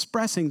he was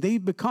expressing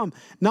they've become,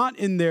 not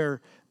in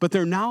but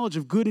their knowledge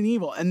of good and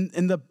evil, and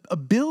the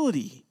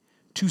ability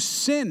to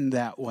sin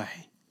that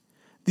way.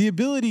 The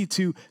ability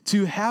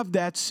to have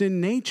that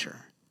sin nature.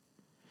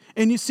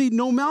 And you see,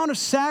 no amount of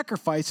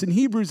sacrifice in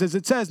Hebrews, as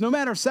it says, no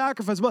matter of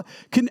sacrifice,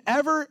 can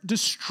ever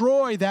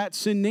destroy that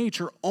sin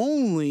nature.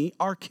 Only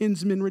our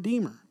kinsman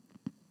redeemer.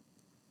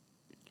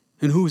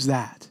 And who's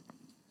that?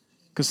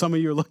 Because some of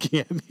you are looking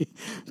at me.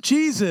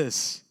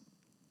 Jesus.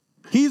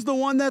 He's the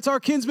one that's our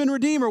kinsman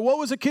redeemer. What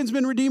was a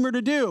kinsman redeemer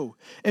to do?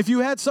 If you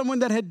had someone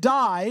that had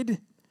died,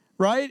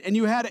 right, and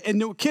you had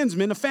a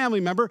kinsman, a family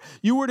member,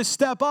 you were to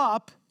step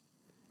up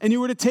and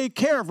you were to take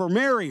care of her,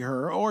 marry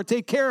her, or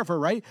take care of her,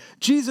 right?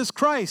 Jesus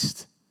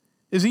Christ.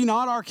 Is he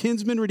not our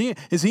kinsman redeemer?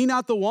 Is he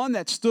not the one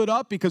that stood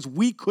up because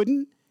we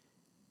couldn't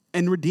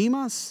and redeem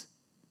us?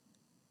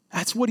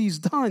 That's what he's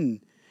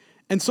done.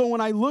 And so when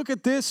I look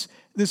at this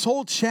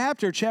whole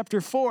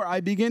chapter 4,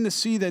 I begin to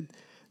see that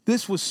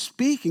this was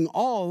speaking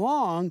all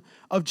along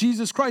of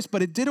Jesus Christ,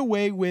 but it did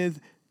away with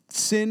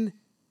sin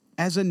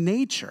as a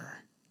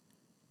nature.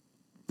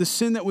 The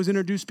sin that was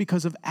introduced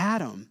because of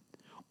Adam.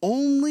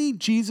 Only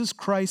Jesus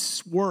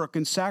Christ's work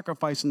and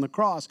sacrifice on the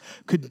cross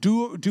could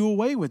do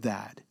away with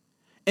that.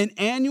 An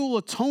annual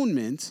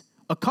atonement,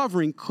 a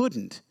covering,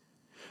 couldn't,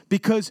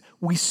 because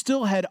we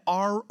still had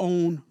our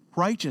own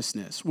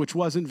righteousness, which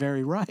wasn't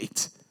very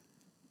right.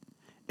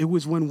 It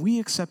was when we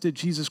accepted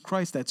Jesus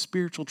Christ that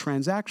spiritual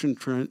transaction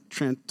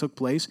took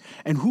place.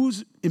 And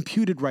whose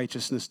imputed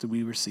righteousness did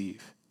we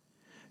receive?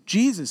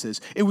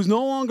 Jesus's. It was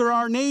no longer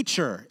our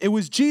nature. It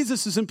was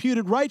Jesus's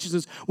imputed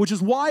righteousness, which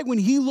is why when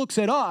he looks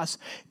at us,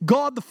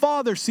 God the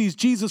Father sees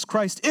Jesus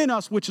Christ in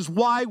us, which is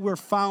why we're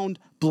found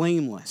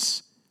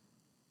blameless.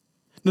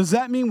 Does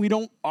that mean we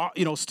don't,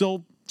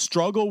 still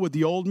struggle with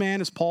the old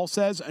man, as Paul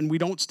says, and we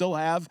don't still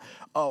have,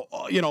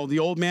 the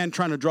old man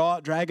trying to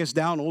drag us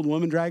down, old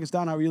woman drag us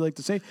down, however you like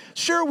to say?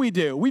 Sure we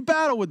do. We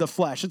battle with the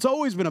flesh. It's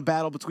always been a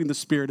battle between the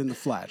spirit and the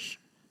flesh.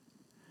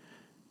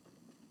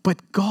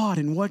 But God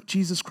and what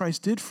Jesus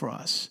Christ did for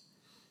us,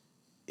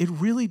 it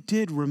really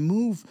did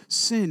remove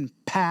sin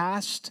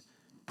past,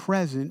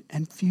 present,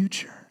 and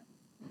future.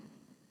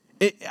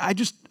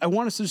 I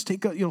want us to just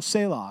take a,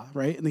 Selah,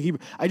 right, in the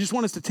Hebrew. I just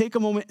want us to take a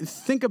moment and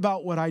think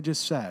about what I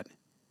just said.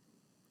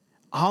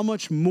 How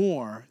much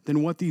more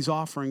than what these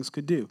offerings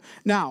could do.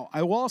 Now,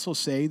 I will also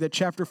say that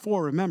chapter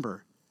 4,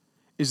 remember,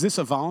 is this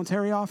a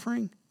voluntary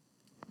offering?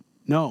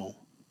 No.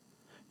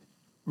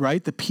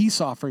 right? The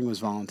peace offering was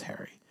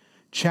voluntary.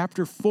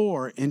 Chapter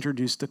 4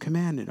 introduced the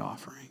commanded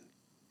offering.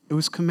 It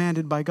was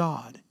commanded by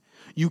God.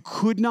 You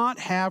could not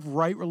have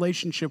right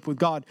relationship with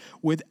God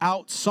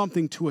without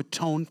something to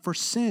atone for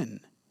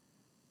sin.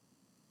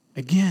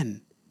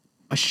 Again,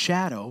 a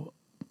shadow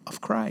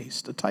of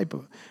Christ, a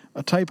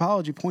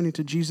typology pointing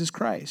to Jesus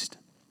Christ.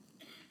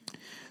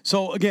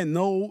 So again,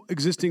 no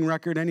existing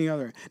record, any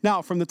other.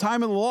 Now, from the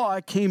time of the law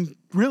came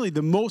really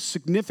the most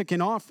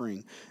significant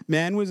offering.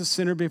 Man was a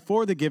sinner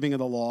before the giving of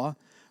the law,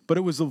 but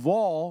it was the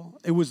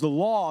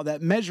law,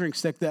 that measuring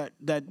stick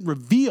that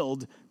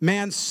revealed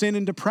man's sin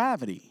and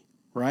depravity,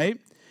 right?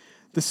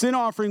 The sin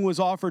offering was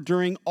offered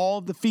during all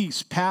of the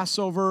feasts,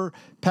 Passover,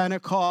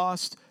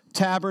 Pentecost,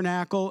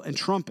 Tabernacle, and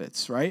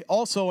trumpets, right?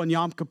 Also on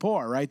Yom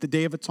Kippur, right? The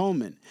Day of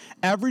Atonement.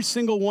 Every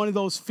single one of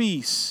those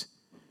feasts,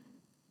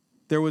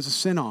 there was a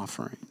sin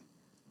offering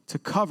to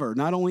cover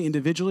not only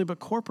individually but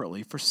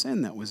corporately for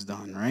sin that was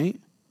done,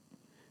 right?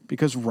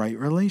 Because right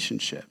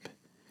relationship.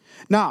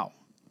 Now,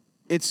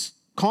 it's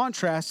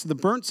contrast to the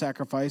burnt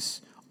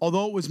sacrifice,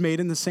 although it was made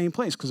in the same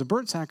place, because a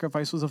burnt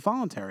sacrifice was a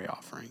voluntary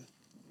offering,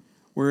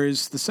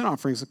 whereas the sin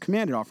offering is a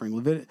commanded offering.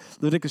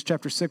 Leviticus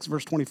chapter 6,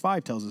 verse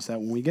 25 tells us that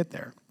when we get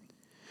there.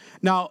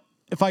 Now,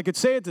 if I could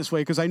say it this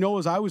way, because I know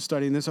as I was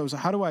studying this, what's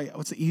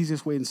the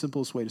easiest way and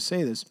simplest way to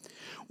say this?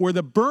 Where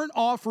the burnt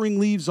offering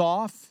leaves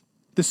off,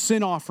 the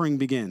sin offering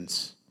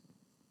begins.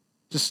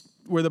 Just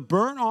where the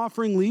burnt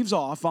offering leaves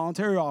off,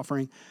 voluntary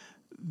offering,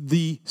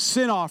 the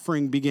sin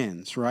offering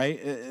begins, right?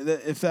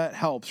 If that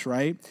helps,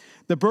 right?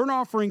 The burnt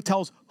offering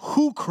tells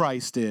who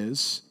Christ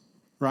is,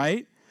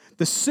 right?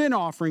 The sin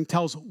offering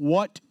tells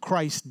what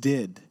Christ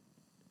did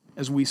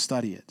as we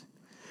study it.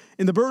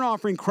 In the burnt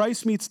offering,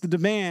 Christ meets the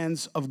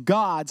demands of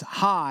God's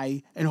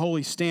high and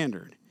holy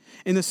standard.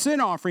 In the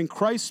sin offering,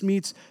 Christ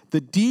meets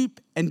the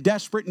deep and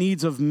desperate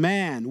needs of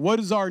man. What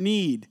is our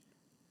need?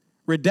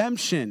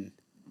 Redemption,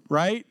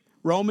 right?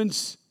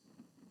 Romans,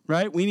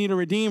 right? We need a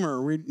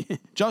redeemer. We're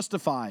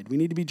justified. We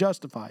need to be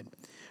justified,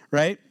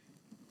 right?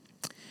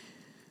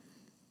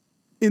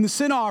 In the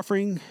sin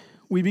offering,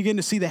 we begin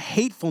to see the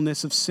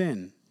hatefulness of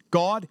sin.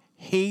 God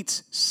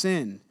hates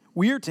sin.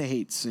 We are to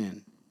hate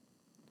sin.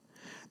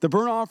 The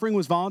burnt offering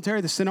was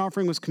voluntary. The sin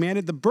offering was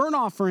commanded. The burnt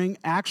offering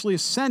actually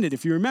ascended.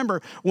 If you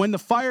remember, when the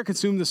fire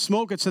consumed the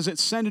smoke, it says it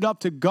ascended up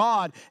to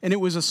God, and it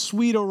was a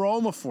sweet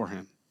aroma for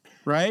him,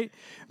 right?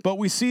 But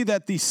we see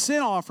that the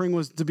sin offering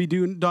was to be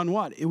done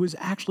what? It was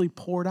actually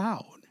poured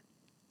out.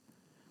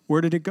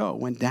 Where did it go? It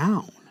went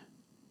down.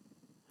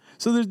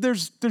 So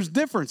there's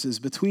differences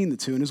between the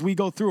two. And as we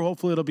go through,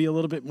 hopefully it'll be a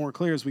little bit more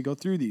clear as we go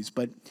through these.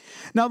 But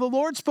now the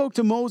Lord spoke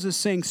to Moses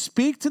saying,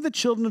 "Speak to the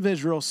children of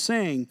Israel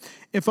saying,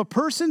 if a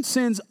person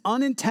sins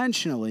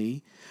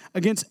unintentionally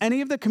against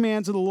any of the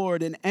commands of the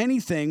Lord in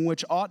anything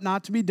which ought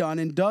not to be done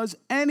and does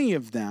any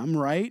of them,"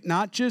 right?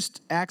 Not just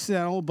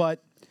accidental,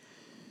 but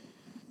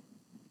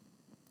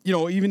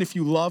even if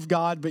you love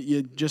God, but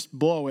you just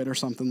blow it or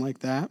something like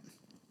that.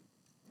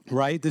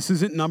 Right? This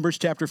isn't Numbers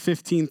chapter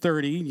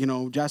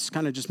 15:30. Jess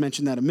kind of just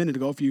mentioned that a minute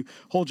ago. If you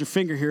hold your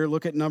finger here,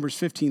 look at Numbers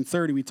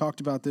 15:30. We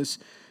talked about this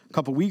a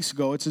couple weeks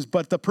ago. It says,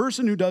 "But the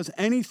person who does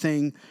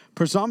anything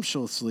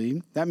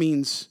presumptuously," that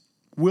means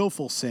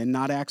willful sin,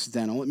 not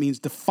accidental. It means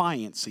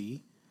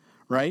defiancy,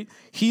 right?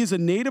 "He is a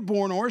native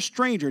born or a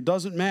stranger, it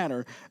doesn't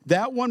matter.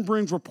 That one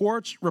brings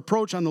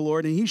reproach on the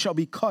Lord, and he shall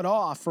be cut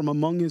off from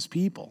among his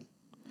people.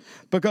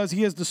 Because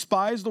he has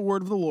despised the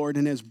word of the Lord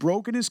and has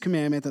broken his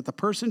commandment, that the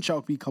person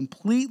shall be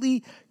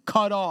completely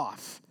cut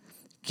off.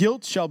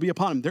 Guilt shall be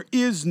upon him." There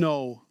is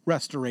no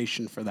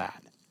restoration for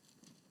that,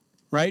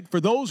 right? For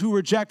those who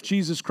reject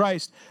Jesus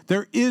Christ,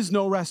 there is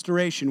no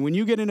restoration. When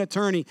you get an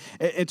eternity,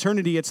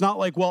 it's not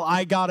like, well,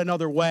 I got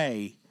another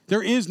way.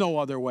 There is no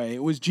other way.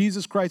 It was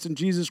Jesus Christ and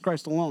Jesus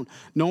Christ alone.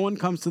 No one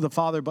comes to the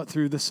Father but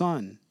through the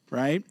Son,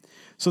 right?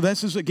 So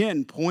this is,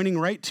 again, pointing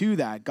right to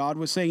that. God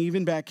was saying,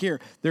 even back here,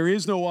 there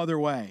is no other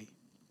way.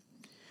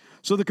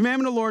 So the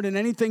commandment of the Lord, in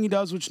anything he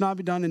does which not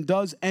be done, and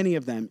does any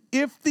of them,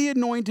 if the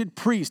anointed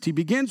priest, he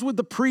begins with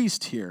the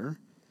priest here,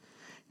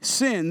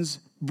 sins,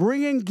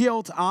 bringing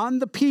guilt on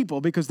the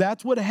people, because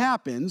that's what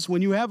happens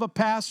when you have a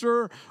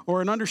pastor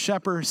or an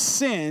under-shepherd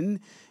sin,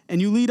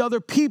 and you lead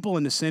other people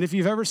into sin. If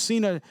you've ever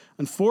seen,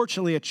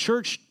 unfortunately, a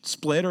church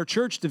split or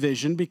church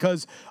division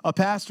because a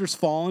pastor's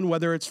fallen,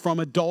 whether it's from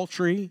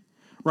adultery,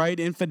 right,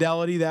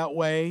 infidelity that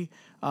way,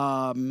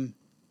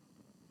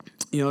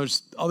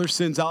 there's other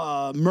sins,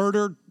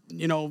 murder,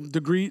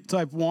 degree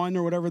type 1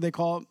 or whatever they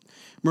call it,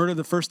 murder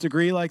the first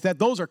degree like that.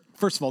 Those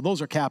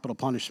are capital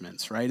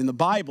punishments, right? In the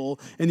Bible,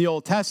 in the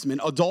Old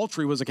Testament,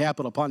 adultery was a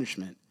capital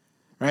punishment,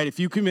 right? If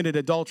you committed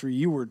adultery,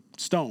 you were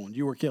stoned,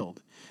 you were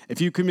killed.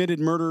 If you committed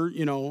murder,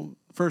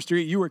 first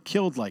degree, you were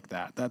killed like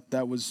that.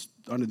 That was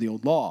under the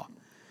old law.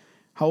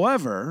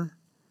 However,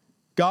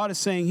 God is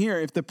saying here,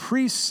 if the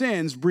priest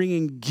sins,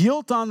 bringing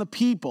guilt on the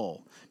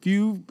people,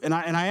 and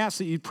I ask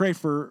that you pray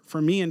for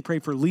me and pray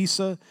for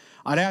Lisa.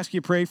 I'd ask you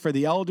to pray for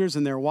the elders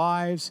and their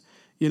wives,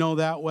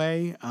 that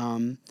way,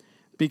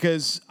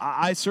 because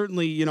I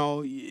certainly,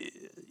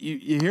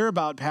 you hear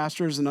about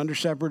pastors and under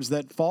shepherds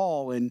that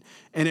fall, and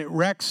it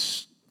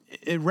wrecks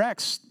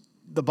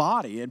the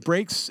body. It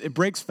breaks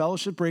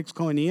fellowship, breaks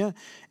koinonia,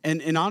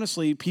 and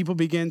honestly, people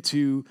begin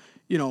to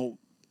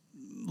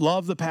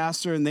love the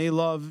pastor, and they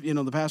love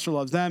the pastor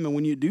loves them. And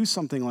when you do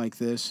something like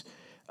this,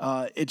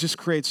 it just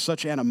creates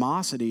such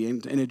animosity,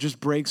 and it just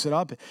breaks it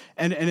up.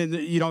 And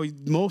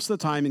most of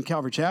the time in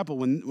Calvary Chapel,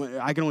 when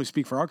I can only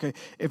speak for our case,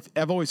 if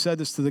I've always said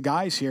this to the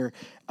guys here,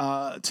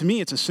 to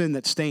me it's a sin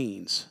that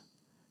stains.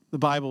 The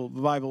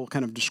Bible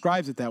kind of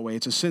describes it that way.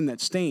 It's a sin that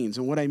stains.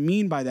 And what I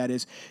mean by that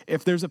is,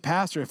 if there's a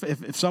pastor,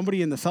 if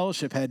somebody in the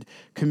fellowship had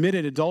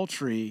committed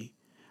adultery,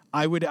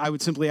 I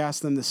would simply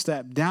ask them to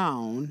step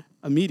down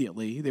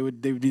immediately. They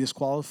would be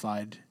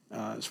disqualified,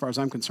 as far as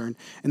I'm concerned,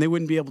 and they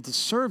wouldn't be able to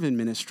serve in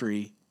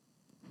ministry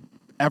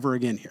ever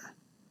again here.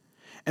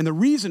 And the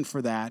reason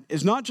for that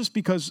is not just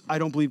because I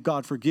don't believe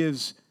God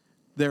forgives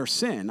their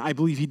sin. I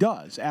believe he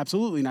does,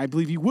 absolutely. And I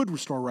believe he would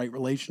restore right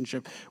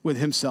relationship with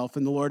himself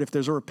and the Lord if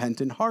there's a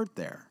repentant heart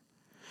there.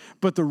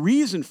 But the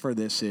reason for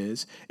this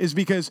is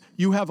because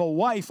you have a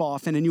wife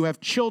often and you have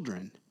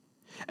children.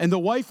 And the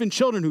wife and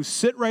children who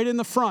sit right in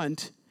the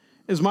front,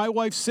 as my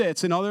wife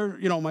sits, and other,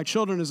 my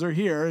children as they're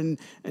here, and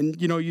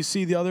you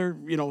see the other,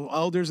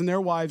 elders and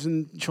their wives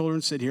and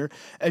children sit here.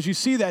 As you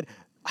see that,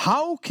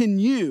 how can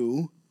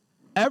you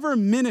ever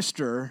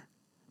minister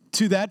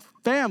to that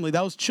family,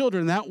 those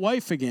children, that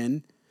wife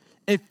again,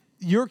 if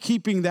you're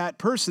keeping that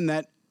person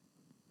that,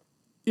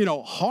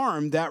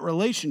 harmed that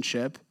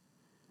relationship,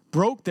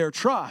 broke their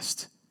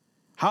trust?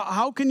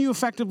 How can you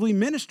effectively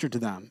minister to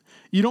them?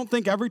 You don't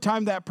think every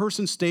time that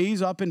person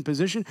stays up in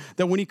position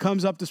that when he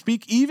comes up to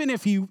speak, even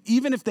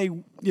if they,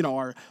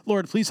 are,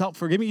 Lord, please help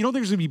forgive me, you don't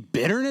think there's going to be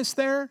bitterness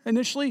there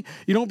initially?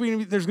 You don't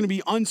think there's going to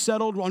be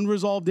unsettled,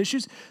 unresolved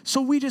issues?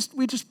 So we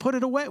just put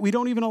it away. We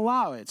don't even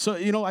allow it. So,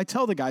 I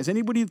tell the guys,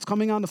 anybody that's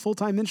coming on to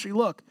full-time ministry,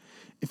 look,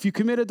 if you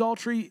commit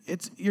adultery,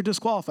 you're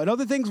disqualified.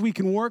 Other things we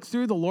can work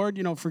through, the Lord,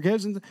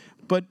 forgives,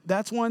 but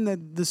that's one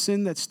that the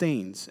sin that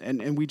stains.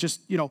 And we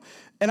just,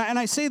 and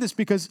I say this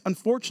because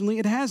unfortunately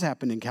it has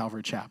happened in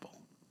Calvary Chapel.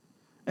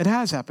 It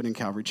has happened in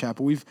Calvary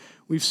Chapel.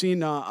 We've seen,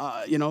 there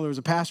was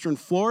a pastor in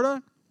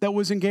Florida that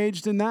was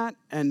engaged in that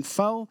and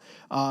fell.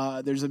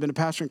 There's been a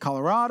pastor in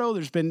Colorado.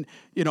 There's been,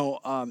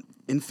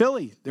 in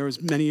Philly, there was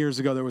many years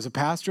ago, there was a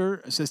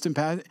pastor, assistant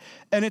pastor,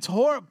 and it's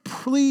horrible.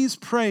 Please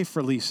pray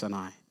for Lisa and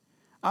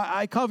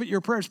I covet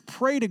your prayers.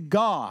 Pray to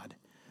God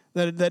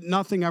that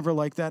nothing ever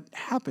like that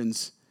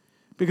happens,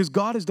 because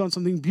God has done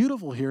something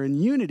beautiful here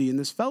in unity in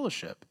this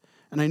fellowship.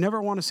 And I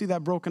never want to see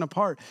that broken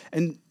apart.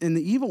 And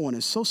the evil one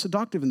is so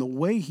seductive in the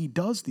way he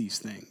does these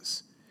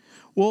things.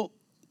 Well,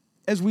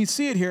 as we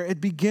see it here,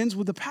 it begins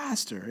with the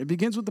pastor. It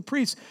begins with the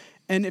priest.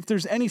 And if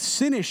there's any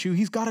sin issue,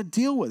 he's got to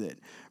deal with it.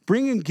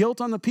 Bringing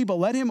guilt on the people.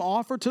 Let him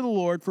offer to the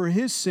Lord for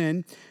his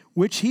sin,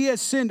 which he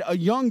has sinned, a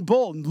young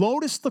bull.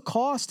 Notice the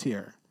cost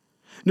here.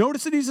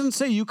 Notice that he doesn't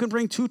say you can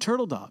bring 2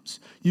 turtle doves.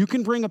 You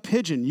can bring a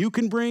pigeon. You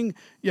can bring,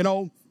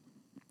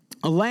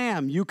 a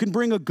lamb. You can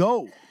bring a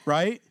goat,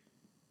 right?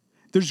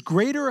 There's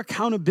greater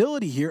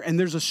accountability here, and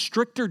there's a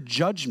stricter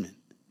judgment.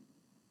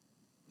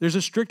 There's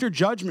a stricter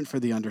judgment for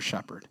the under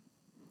shepherd,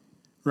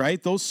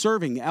 right? Those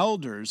serving,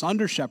 elders,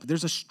 under shepherd.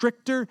 There's a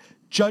stricter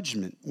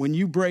judgment when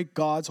you break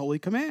God's holy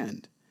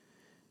command,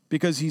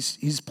 because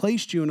he's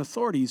placed you in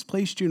authority. He's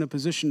placed you in a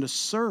position to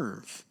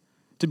serve,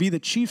 to be the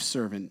chief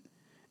servant.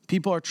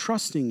 People are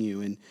trusting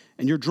you, and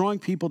you're drawing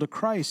people to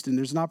Christ, and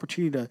there's an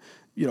opportunity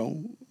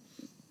to,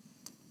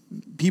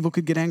 people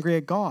could get angry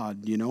at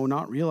God,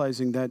 not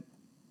realizing that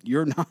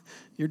you're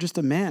just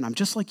a man. I'm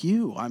just like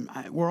you.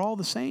 We're all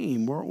the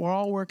same. We're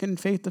all working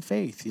faith to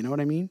faith. You know what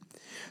I mean?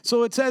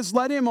 So it says,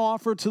 let him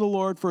offer to the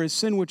Lord for his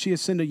sin, which he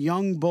has sinned, a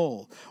young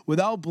bull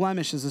without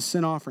blemish as a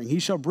sin offering. He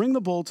shall bring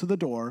the bull to the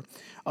door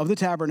of the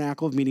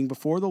tabernacle of meeting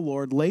before the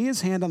Lord, lay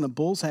his hand on the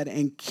bull's head,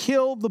 and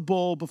kill the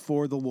bull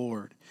before the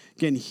Lord.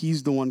 Again,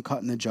 he's the one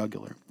cutting the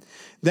jugular.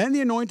 Then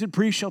the anointed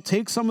priest shall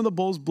take some of the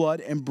bull's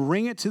blood and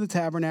bring it to the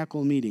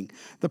tabernacle meeting.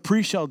 The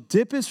priest shall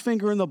dip his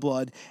finger in the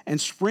blood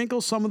and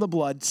sprinkle some of the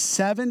blood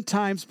 7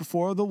 times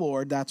before the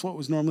Lord. That's what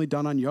was normally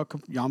done on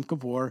Yom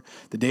Kippur,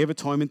 the Day of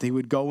Atonement. They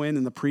would go in,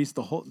 and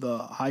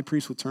the high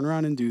priest would turn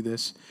around and do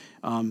this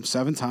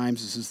 7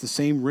 times. This is the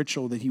same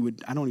ritual that he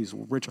would, I don't use the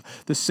word ritual,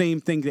 the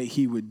same thing that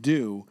he would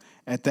do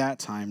at that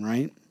time,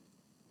 right?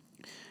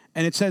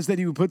 And it says that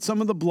he would put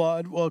some of the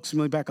blood, let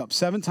me back up,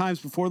 7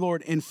 times before the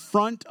Lord in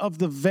front of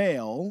the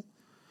veil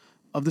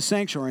of the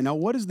sanctuary. Now,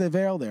 what is the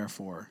veil there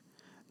for?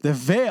 The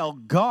veil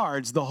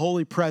guards the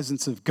holy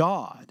presence of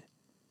God.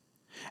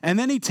 And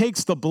then he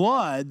takes the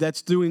blood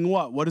that's doing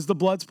what? What is the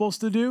blood supposed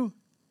to do?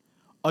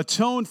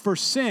 Atone for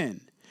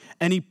sin.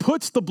 And he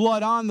puts the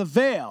blood on the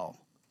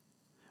veil.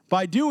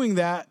 By doing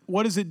that,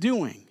 what is it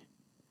doing?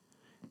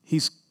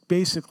 He's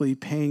basically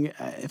paying,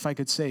 if I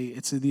could say,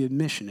 it's the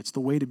admission. It's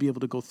the way to be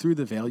able to go through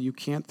the veil. You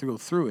can't go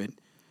through it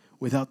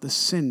without the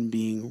sin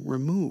being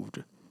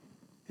removed.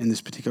 In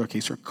this particular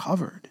case, or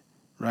covered,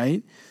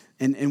 right?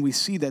 And we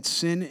see that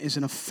sin is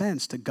an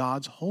offense to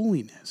God's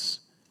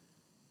holiness.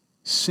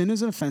 Sin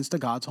is an offense to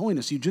God's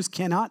holiness. You just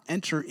cannot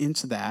enter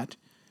into that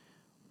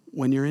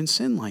when you're in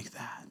sin like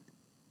that.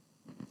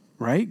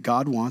 Right?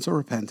 God wants a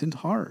repentant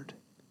heart.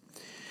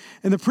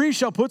 And the priest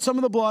shall put some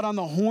of the blood on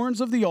the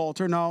horns of the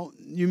altar. Now,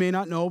 you may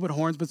not know, but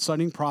horns, but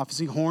studying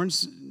prophecy,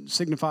 horns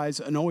signifies,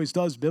 and always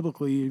does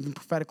biblically, even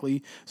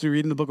prophetically, as we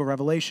read in the book of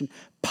Revelation,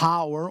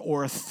 power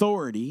or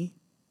authority.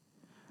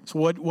 So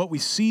what we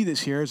see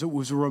this here is it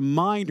was a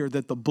reminder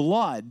that the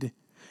blood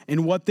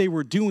and what they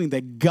were doing,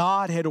 that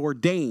God had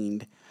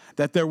ordained,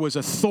 that there was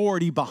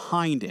authority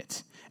behind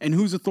it. And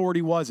whose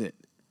authority was it?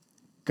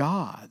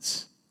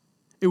 God's.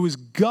 It was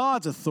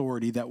God's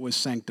authority that was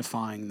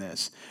sanctifying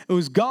this. It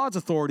was God's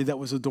authority that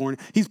was adorning.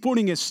 He's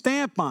putting his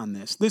stamp on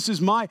this.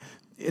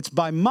 It's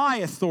by my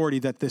authority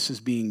that this is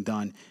being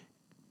done.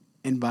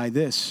 And by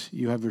this,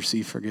 you have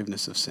received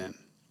forgiveness of sin.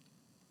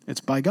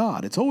 It's by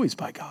God. It's always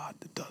by God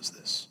that does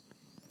this.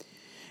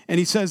 And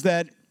he says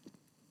that,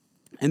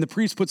 and the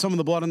priest put some of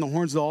the blood on the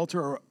horns of the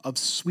altar of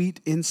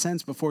sweet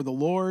incense before the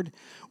Lord,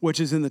 which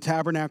is in the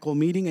tabernacle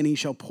meeting, and he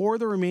shall pour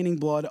the remaining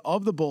blood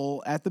of the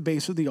bull at the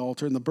base of the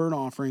altar and the burnt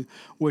offering,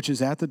 which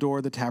is at the door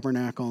of the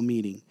tabernacle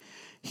meeting.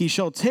 He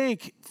shall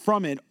take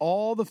from it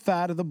all the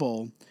fat of the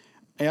bull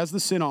as the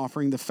sin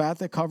offering, the fat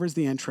that covers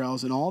the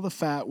entrails, and all the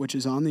fat which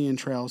is on the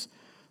entrails,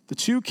 the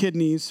 2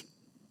 kidneys,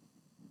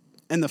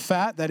 and the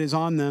fat that is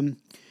on them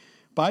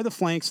by the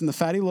flanks, and the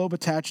fatty lobe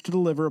attached to the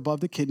liver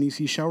above the kidneys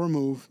he shall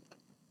remove.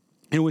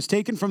 And it was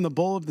taken from the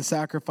bull of the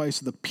sacrifice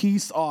of the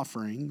peace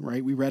offering,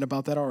 right? We read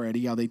about that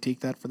already, how they take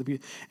that for the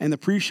peace. And the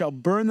priest shall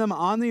burn them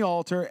on the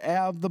altar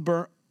of the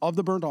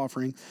burnt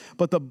offering.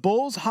 But the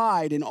bull's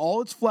hide and all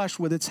its flesh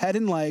with its head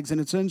and legs and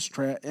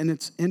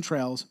its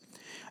entrails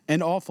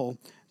and offal,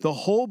 the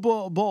whole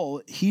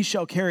bull he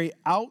shall carry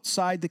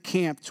outside the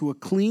camp to a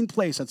clean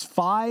place. That's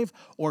 5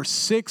 or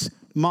 6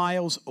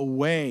 miles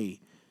away.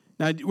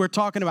 Now, we're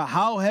talking about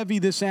how heavy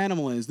this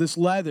animal is, this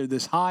leather,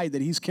 this hide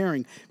that he's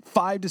carrying,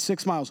 5 to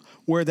 6 miles,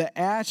 where the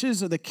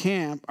ashes of the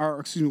camp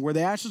where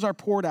the ashes are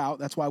poured out.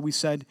 That's why we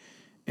said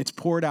it's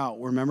poured out.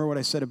 Remember what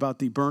I said about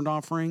the burnt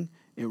offering?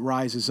 It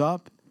rises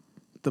up.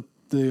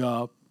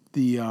 The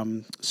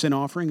sin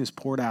offering is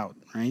poured out,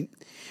 right?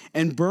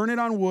 And burn it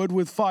on wood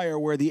with fire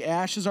where the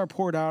ashes are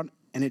poured out,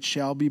 and it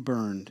shall be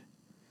burned.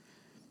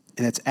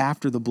 And it's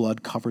after the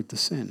blood covered the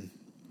sin.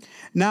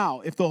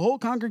 Now, if the whole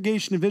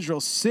congregation of Israel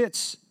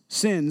sins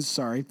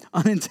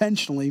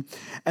unintentionally,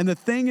 and the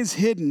thing is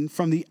hidden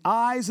from the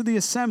eyes of the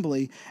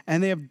assembly,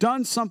 and they have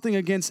done something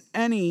against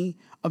any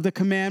of the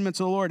commandments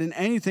of the Lord, and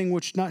anything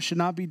which should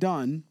not be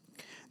done,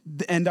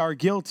 and are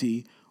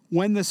guilty,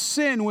 when the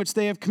sin which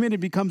they have committed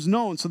becomes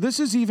known. So this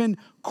is even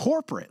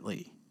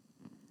corporately.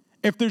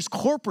 If there's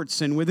corporate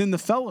sin within the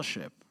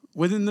fellowship,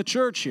 within the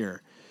church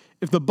here,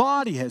 if the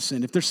body has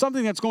sinned, if there's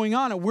something that's going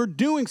on and we're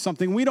doing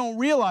something, we don't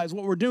realize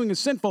what we're doing is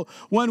sinful.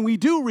 When we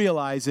do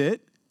realize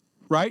it,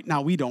 right?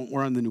 Now we don't,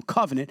 we're on the new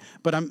covenant,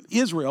 but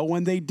Israel,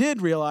 when they did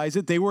realize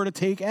it, they were to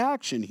take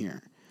action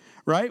here,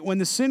 right? When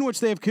the sin which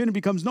they have committed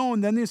becomes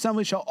known, then the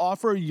assembly shall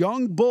offer a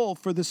young bull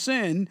for the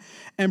sin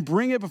and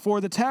bring it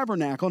before the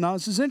tabernacle. Now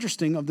this is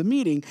interesting of the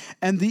meeting.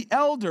 And the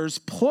elders,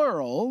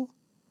 plural,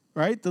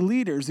 right? The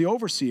leaders, the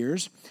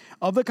overseers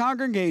of the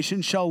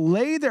congregation shall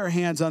lay their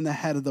hands on the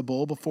head of the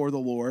bull before the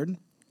Lord.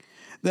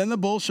 Then the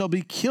bull shall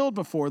be killed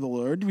before the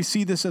Lord. We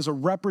see this as they're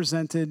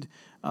representing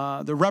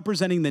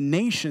the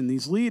nation,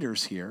 these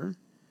leaders here.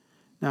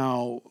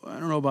 Now, I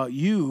don't know about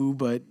you,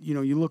 but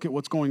you look at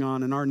what's going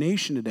on in our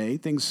nation today.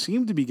 Things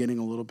seem to be getting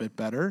a little bit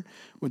better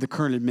with the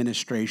current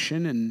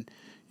administration, and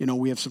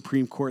we have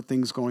Supreme Court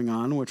things going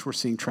on, which we're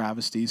seeing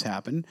travesties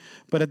happen.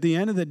 But at the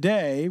end of the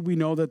day, we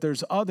know that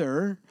there's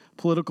other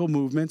political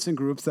movements and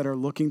groups that are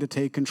looking to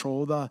take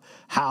control of the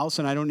House,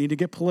 and I don't need to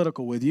get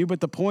political with you, but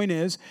the point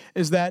is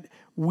that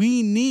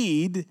we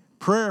need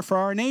prayer for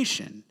our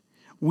nation.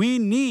 We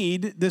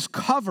need this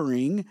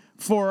covering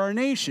for our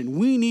nation.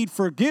 We need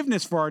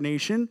forgiveness for our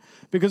nation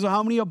because of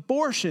how many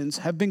abortions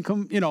have been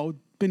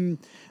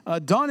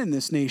done in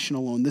this nation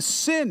alone, the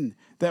sin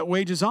that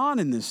wages on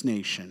in this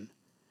nation.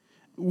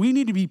 We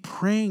need to be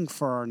praying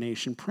for our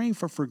nation, praying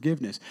for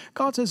forgiveness.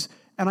 God says,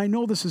 and I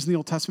know this is in the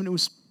Old Testament, it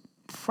was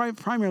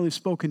primarily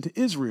spoken to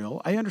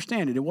Israel. I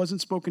understand it. It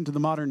wasn't spoken to the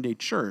modern day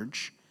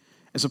church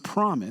as a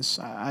promise.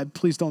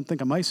 Please don't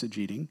think I'm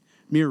eisegeting,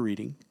 mirror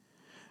reading.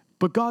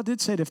 But God did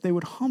say that if they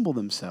would humble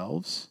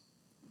themselves,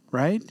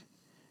 right,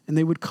 and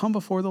they would come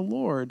before the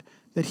Lord,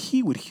 that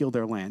he would heal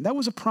their land. That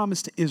was a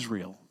promise to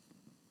Israel.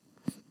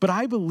 But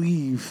I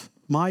believe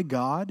my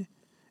God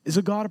is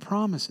a God of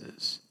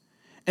promises.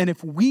 And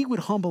if we would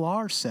humble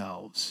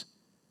ourselves,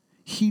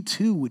 he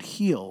too would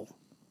heal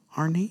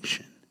our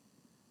nation.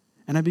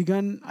 And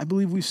I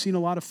believe we've seen a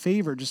lot of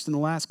favor just in the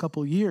last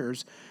couple of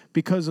years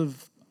because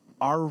of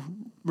our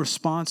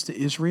response to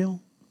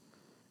Israel.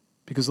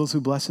 Because those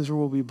who bless Israel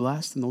will be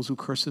blessed, and those who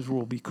curse Israel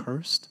will be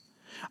cursed.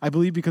 I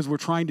believe because we're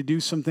trying to do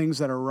some things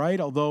that are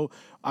right, although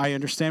I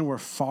understand we're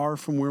far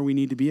from where we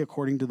need to be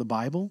according to the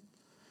Bible.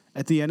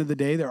 At the end of the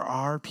day, there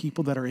are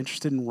people that are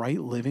interested in right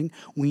living.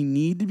 We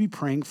need to be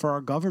praying for our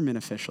government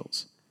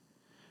officials.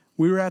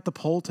 We were at the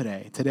pole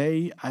today.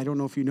 Today, I don't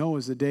know if you know,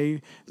 is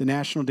the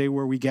national day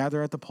where we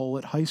gather at the pole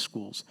at high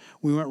schools.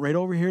 We went right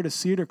over here to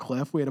Cedar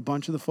Cliff. We had a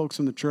bunch of the folks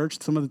from the church.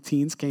 Some of the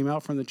teens came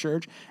out from the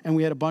church, and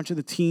we had a bunch of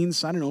the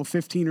teens,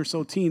 15 or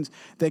so teens,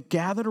 that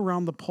gathered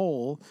around the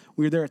pole.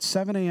 We were there at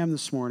 7 a.m.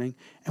 this morning,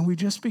 and we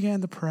just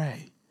began to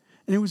pray.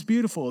 And it was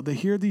beautiful to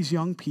hear these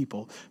young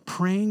people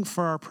praying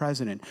for our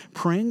president,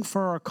 praying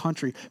for our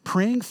country,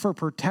 praying for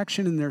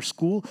protection in their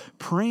school,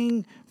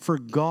 praying for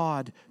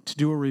God to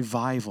do a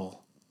revival.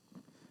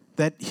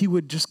 That he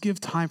would just give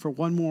time for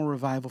one more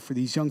revival for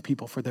these young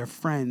people, for their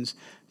friends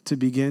to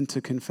begin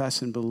to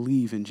confess and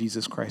believe in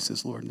Jesus Christ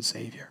as Lord and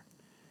Savior.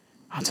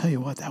 I'll tell you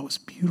what, that was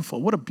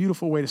beautiful. What a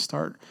beautiful way to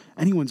start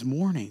anyone's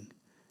morning.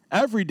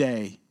 Every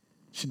day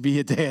should be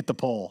a day at the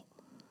pole,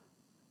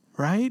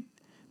 right?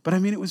 But I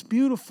mean, it was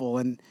beautiful.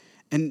 And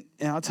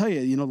I'll tell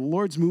you, the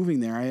Lord's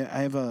moving there.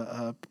 I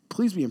have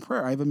please be in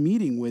prayer. I have a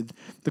meeting with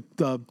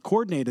the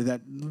coordinator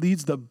that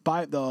leads the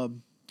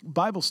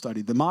Bible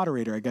study, the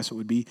moderator, I guess it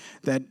would be,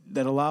 that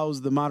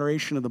allows the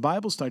moderation of the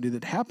Bible study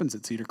that happens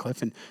at Cedar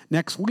Cliff. And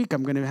next week,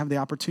 I'm going to have the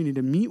opportunity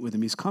to meet with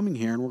him. He's coming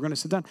here, and we're going to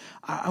sit down.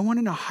 I want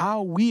to know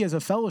how we as a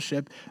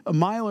fellowship, a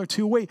mile or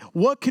two away,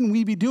 what can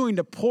we be doing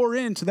to pour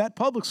into that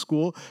public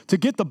school to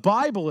get the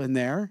Bible in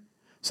there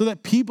so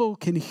that people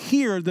can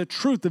hear the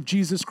truth of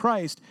Jesus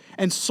Christ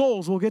and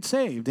souls will get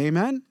saved.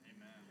 Amen?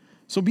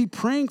 So be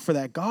praying for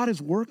that. God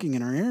is working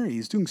in our area.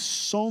 He's doing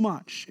so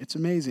much. It's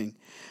amazing.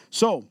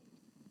 So,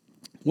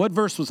 what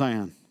verse was I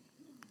on?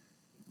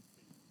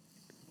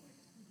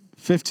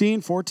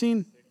 15,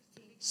 14?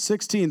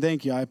 16,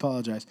 thank you, I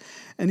apologize.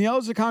 And the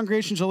elders of the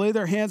congregation shall lay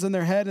their hands on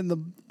their head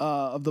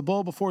of the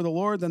bull before the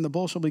Lord, then the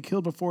bull shall be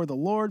killed before the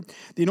Lord.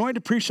 The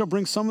anointed priest shall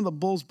bring some of the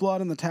bull's blood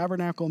in the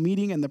tabernacle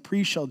meeting, and the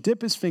priest shall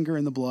dip his finger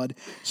in the blood,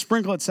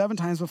 sprinkle it 7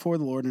 times before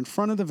the Lord in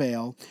front of the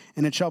veil,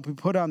 and it shall be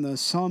put on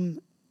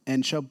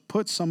and shall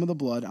put some of the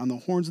blood on the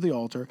horns of the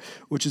altar,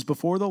 which is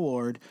before the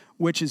Lord,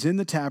 which is in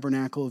the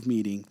tabernacle of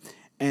meeting.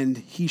 And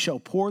he shall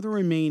pour the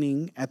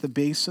remaining at the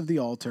base of the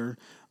altar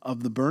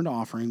of the burnt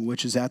offering,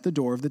 which is at the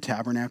door of the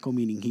tabernacle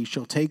meeting. He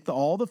shall take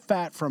all the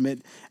fat from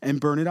it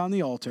and burn it on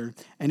the altar.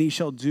 And he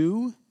shall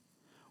do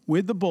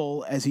with the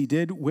bull as he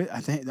did with,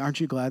 aren't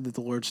you glad that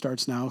the Lord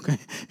starts now?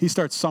 He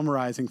starts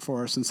summarizing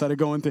for us instead of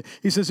going to,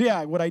 he says,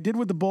 yeah, what I did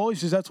with the bull, he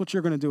says, that's what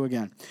you're going to do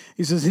again.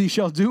 He says, he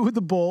shall do with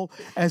the bull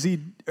he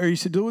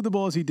should do with the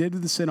bull as he did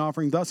with the sin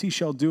offering. Thus he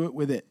shall do it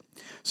with it.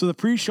 So the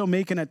priest shall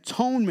make an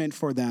atonement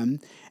for them,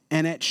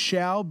 and it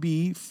shall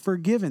be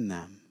forgiven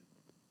them.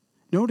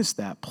 Notice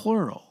that,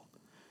 plural.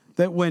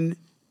 That when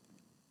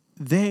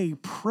they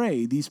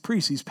pray, these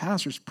priests, these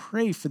pastors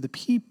pray for the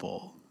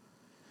people,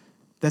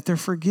 that they're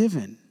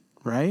forgiven,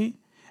 right?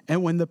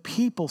 And when the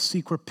people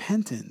seek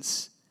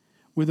repentance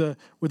with a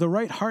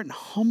right heart and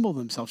humble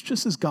themselves,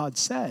 just as God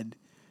said,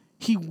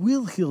 he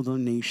will heal the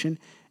nation,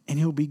 and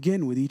he'll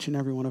begin with each and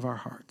every one of our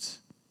hearts.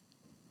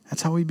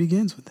 That's how he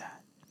begins with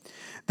that.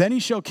 Then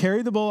he shall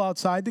carry the bull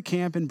outside the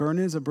camp and burn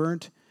it as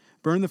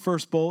burn the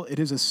first bull. It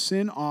is a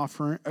sin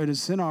offering. It is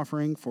a sin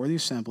offering for the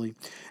assembly.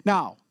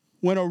 Now,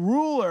 when a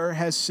ruler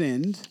has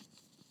sinned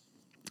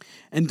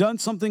and done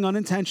something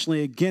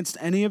unintentionally against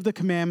any of the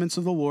commandments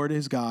of the Lord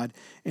his God,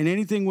 in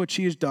anything which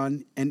he has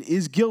done and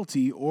is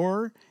guilty,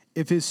 or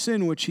if his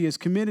sin which he has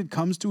committed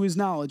comes to his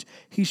knowledge,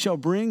 he shall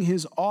bring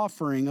his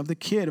offering of the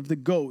kid of the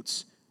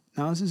goats.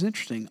 Now this is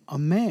interesting. A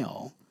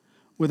male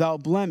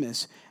without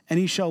blemish, and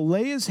he shall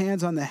lay his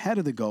hands on the head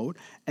of the goat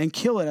and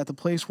kill it at the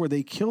place where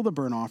they kill the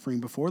burnt offering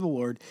before the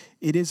Lord.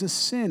 It is a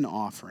sin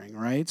offering,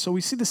 right? So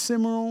we see the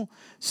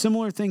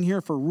similar thing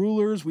here for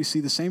rulers. We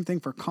see the same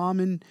thing for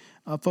common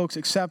folks,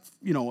 except,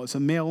 it's a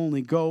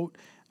male-only goat.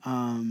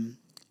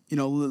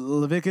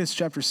 Leviticus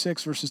chapter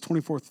 6, verses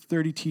 24 to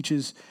 30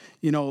 teaches,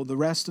 the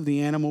rest of the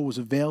animal was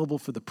available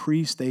for the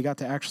priest. They got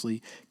to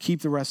actually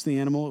keep the rest of the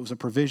animal. It was a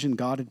provision.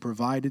 God had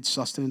provided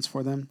sustenance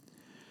for them.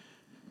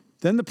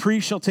 Then the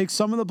priest shall take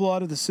some of the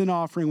blood of the sin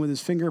offering with his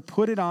finger,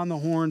 put it on the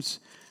horns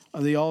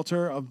of the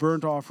altar of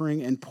burnt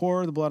offering, and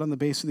pour the blood on the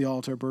base of the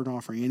altar of burnt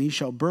offering. And he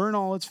shall burn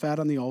all its fat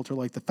on the altar,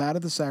 like the fat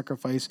of the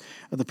sacrifice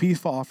of the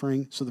peace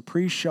offering. So the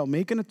priest shall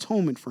make an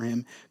atonement for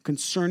him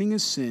concerning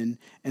his sin,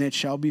 and it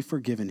shall be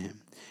forgiven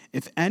him.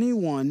 If any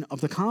one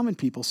of the common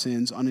people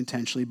sins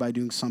unintentionally by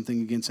doing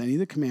something against any of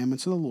the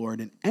commandments of the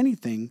Lord, and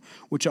anything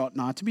which ought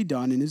not to be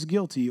done, and is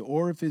guilty,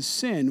 or if his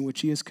sin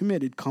which he has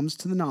committed comes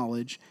to his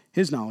knowledge,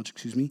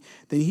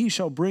 then he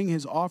shall bring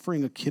his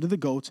offering a kid of the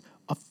goats,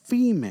 a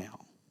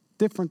female,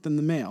 different than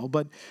the male,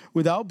 but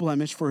without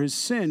blemish, for his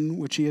sin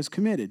which he has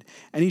committed.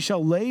 And he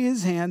shall lay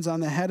his hands on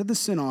the head of the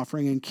sin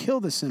offering and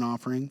kill the sin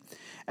offering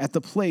at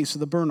the place of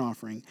the burnt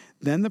offering.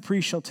 Then the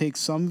priest shall take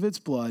some of its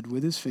blood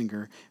with his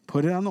finger,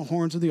 put it on the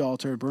horns of the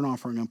altar of burnt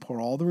offering, and pour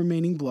all the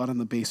remaining blood on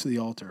the base of the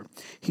altar.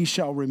 He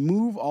shall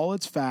remove all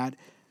its fat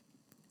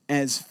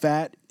as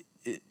fat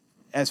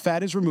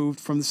is removed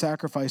from the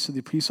sacrifice of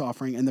the peace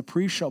offering, and the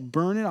priest shall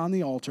burn it on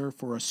the altar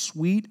for a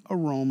sweet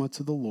aroma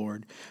to the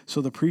Lord.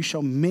 So the priest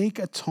shall make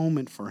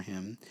atonement for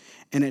him,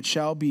 and it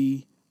shall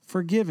be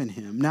forgiven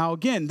him. Now,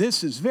 again,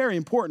 this is very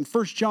important.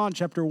 1 John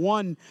chapter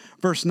 1,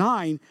 verse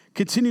 9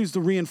 continues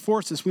to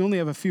reinforce this. We only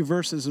have a few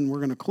verses and we're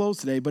going to close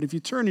today. But if you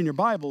turn in your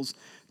Bibles,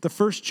 the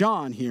 1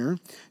 John here,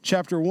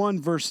 chapter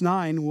 1, verse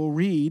 9, we'll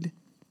read.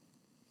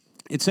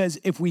 It says,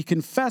 if we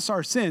confess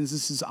our sins,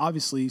 this is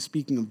obviously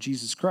speaking of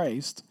Jesus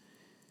Christ,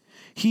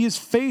 he is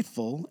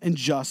faithful and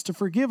just to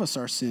forgive us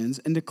our sins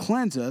and to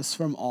cleanse us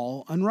from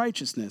all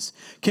unrighteousness.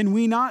 Can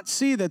we not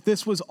see that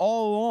this was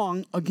all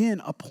along,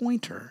 again, a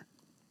pointer,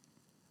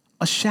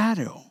 a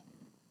shadow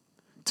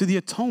to the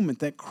atonement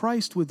that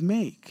Christ would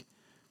make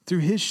through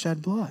his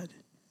shed blood?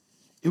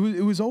 It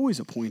was always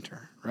a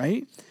pointer,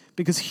 right?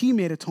 Because he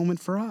made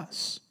atonement for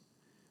us,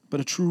 but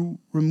a true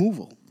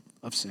removal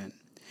of sin.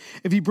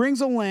 If he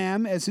brings a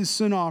lamb as his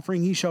sin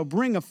offering, he shall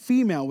bring a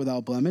female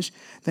without blemish.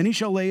 Then he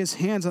shall lay his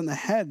hands on the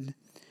head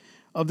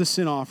of the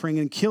sin offering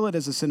and kill it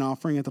as a sin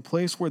offering at the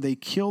place where they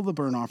kill the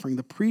burnt offering.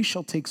 The priest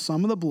shall take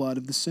some of the blood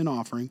of the sin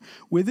offering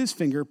with his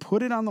finger,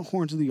 put it on the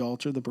horns of the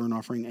altar of the burnt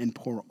offering, and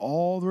pour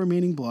all the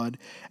remaining blood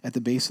at the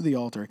base of the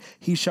altar.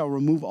 He shall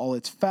remove all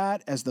its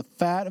fat, as the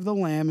fat of the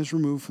lamb is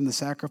removed from the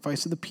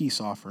sacrifice of the peace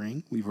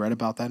offering. We've read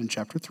about that in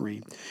chapter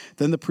 3.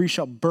 Then the priest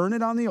shall burn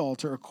it on the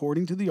altar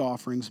according to the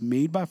offerings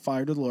made by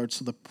fire to the Lord.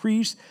 So the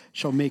priest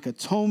shall make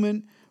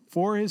atonement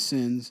for his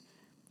sins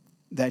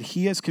that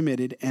he has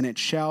committed, and it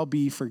shall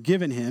be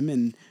forgiven him.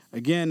 And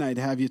again, I'd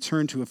have you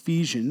turn to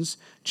Ephesians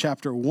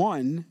chapter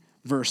 1,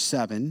 verse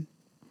 7.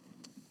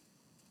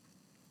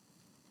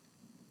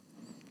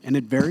 And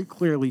it very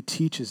clearly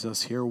teaches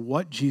us here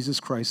what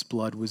Jesus Christ's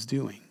blood was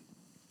doing.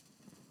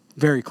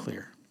 Very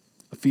clear.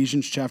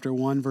 Ephesians chapter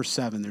 1, verse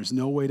 7. There's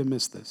no way to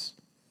miss this.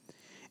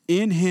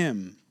 In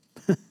him,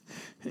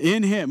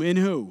 in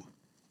who?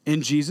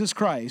 In Jesus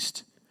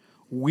Christ,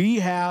 we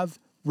have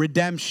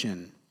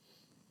redemption.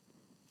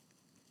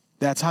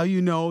 That's how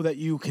you know that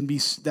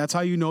that's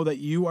how you know that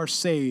you are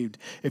saved.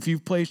 If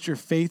you've placed your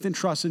faith and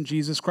trust in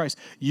Jesus Christ,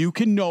 you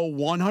can know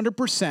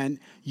 100%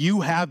 you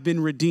have been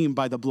redeemed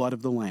by the blood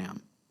of the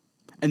Lamb.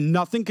 And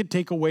nothing can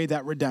take away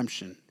that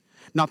redemption.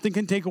 Nothing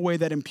can take away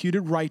that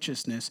imputed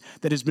righteousness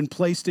that has been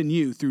placed in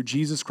you through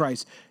Jesus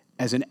Christ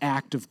as an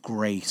act of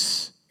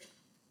grace.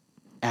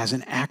 As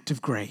an act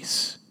of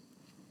grace.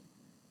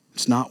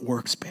 It's not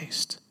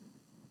works-based.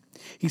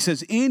 He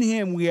says, in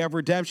him we have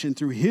redemption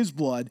through his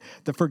blood,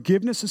 the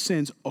forgiveness of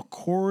sins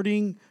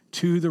according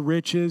to the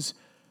riches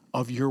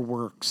of your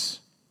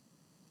works.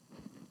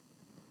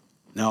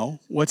 No,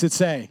 what's it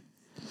say?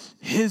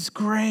 His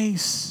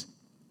grace.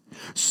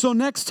 So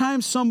next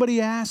time somebody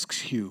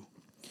asks you,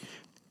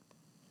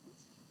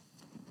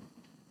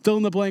 fill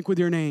in the blank with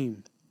your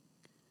name.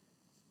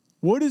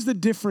 What is the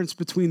difference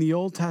between the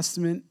Old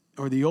Testament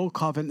or the Old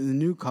Covenant and the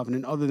New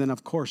Covenant, other than,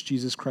 of course,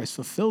 Jesus Christ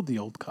fulfilled the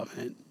Old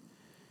Covenant?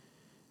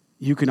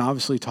 You can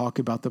obviously talk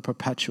about the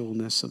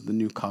perpetualness of the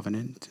new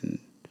covenant and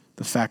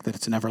the fact that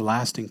it's an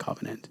everlasting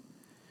covenant.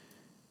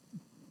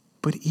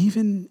 But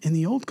even in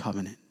the old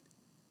covenant,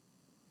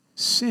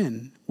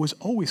 sin was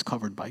always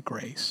covered by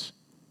grace.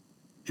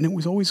 And it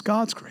was always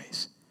God's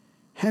grace.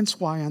 Hence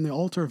why on the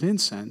altar of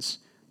incense,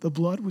 the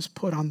blood was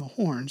put on the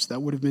horns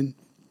that would have been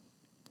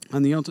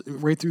on the altar,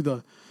 right through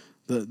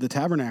the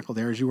tabernacle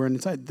there as you were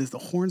inside. The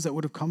horns that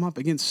would have come up,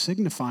 again,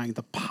 signifying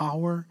the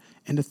power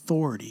and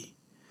authority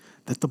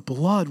that the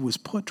blood was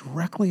put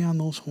directly on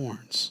those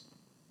horns,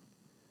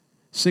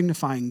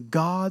 signifying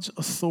God's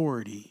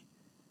authority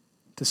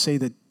to say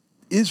that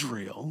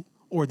Israel,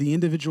 or the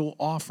individual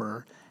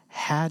offerer,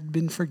 had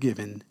been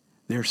forgiven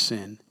their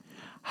sin.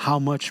 How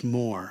much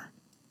more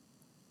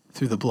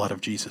through the blood of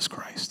Jesus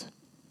Christ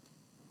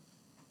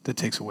that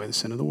takes away the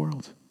sin of the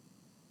world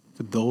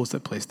for those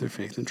that place their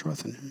faith and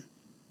trust in him.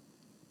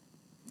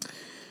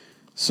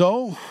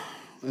 So,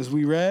 as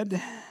we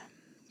read,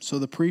 so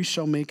the priest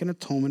shall make an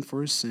atonement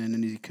for his sin,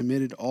 and he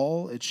committed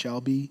all, it shall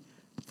be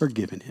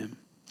forgiven him.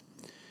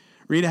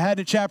 Read ahead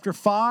to chapter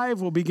 5.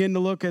 We'll begin to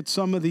look at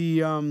some of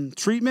the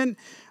treatment.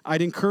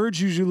 I'd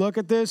encourage you to look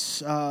at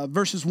this.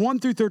 Verses 1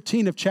 through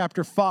 13 of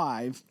chapter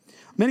 5.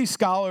 Many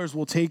scholars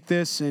will take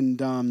this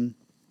and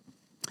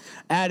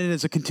add it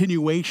as a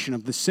continuation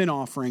of the sin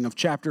offering of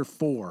chapter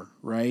 4,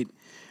 right?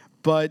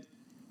 But,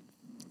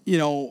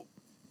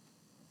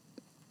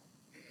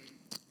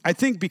 I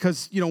think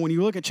because, when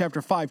you look at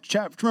chapter 5,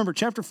 remember,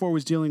 chapter 4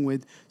 was dealing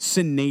with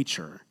sin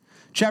nature.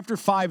 Chapter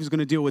 5 is going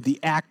to deal with the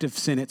act of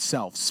sin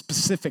itself,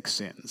 specific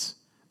sins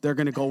they're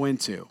going to go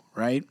into,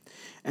 right?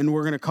 And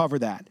we're going to cover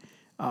that.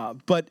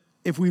 But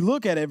if we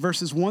look at it,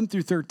 verses 1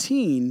 through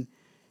 13,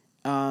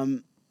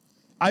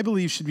 I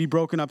believe should be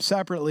broken up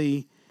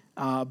separately,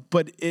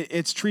 but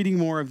it's treating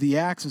more of the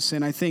acts of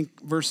sin. I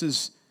think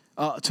verses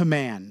to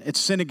man. It's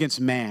sin against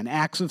man,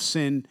 acts of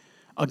sin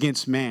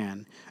against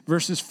man.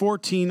 Verses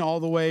 14 all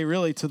the way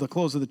really to the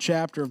close of the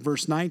chapter of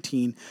verse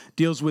 19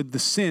 deals with the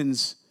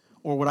sins,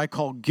 or what I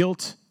call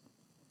guilt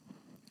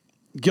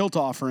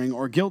offering,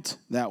 or guilt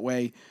that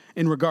way,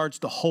 in regards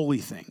to holy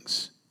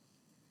things.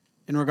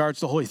 In regards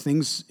to holy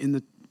things in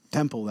the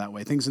temple that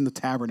way, things in the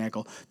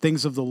tabernacle,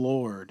 things of the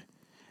Lord,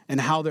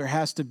 and how there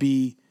has to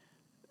be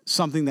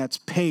something that's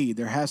paid.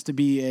 There has to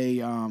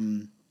be a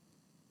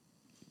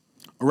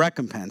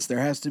recompense. There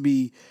has to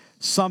be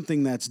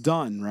something that's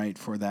done, right,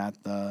 for that.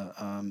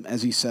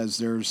 As he says,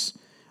 there's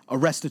a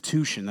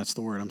restitution. That's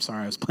the word. I'm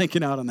sorry, I was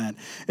blanking out on that.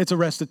 It's a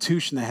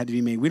restitution that had to be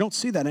made. We don't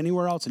see that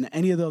anywhere else in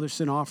any of the other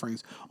sin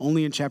offerings,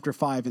 only in chapter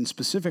 5, and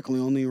specifically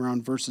only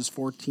around verses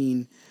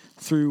 14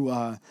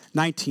 through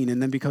 19.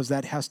 And then because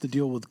that has to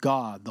deal with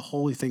God, the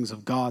holy things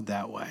of God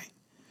that way.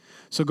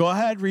 So go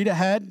ahead, read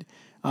ahead.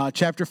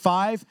 Chapter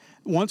 5.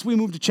 Once we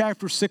move to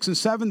chapter 6 and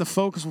 7, the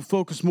focus will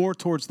focus more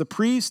towards the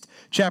priest.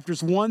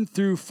 Chapters 1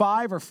 through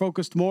 5 are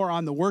focused more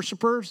on the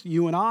worshipers,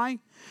 you and I.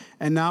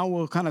 And now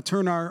we'll kind of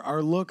turn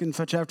our look in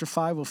chapter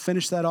 5. We'll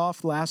finish that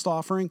off, last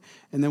offering,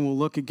 and then we'll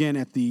look again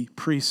at the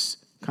priest's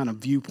kind of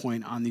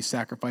viewpoint on these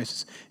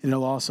sacrifices. And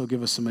it'll also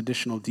give us some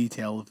additional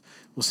detail.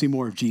 We'll see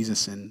more of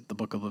Jesus in the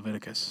book of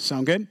Leviticus.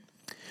 Sound good?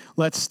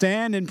 Let's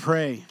stand and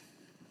pray.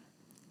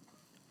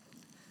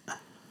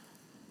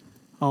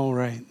 All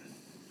right.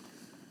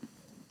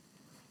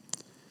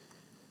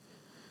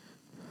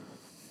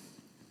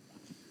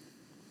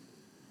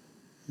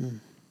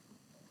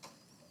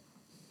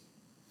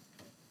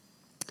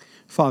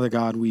 Father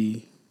God,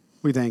 we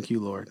thank you,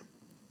 Lord.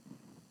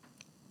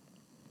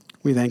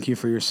 We thank you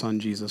for your Son,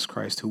 Jesus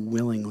Christ, who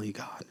willingly,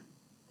 God,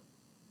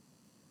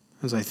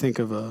 as I think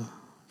of a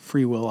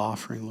free will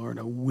offering, Lord,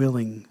 a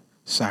willing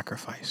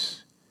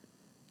sacrifice,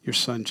 your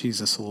Son,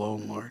 Jesus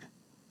alone, Lord,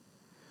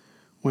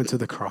 went to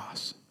the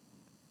cross.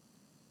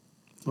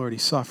 Lord, he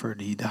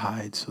suffered, he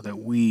died so that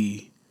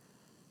we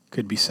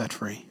could be set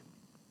free,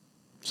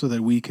 so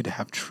that we could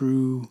have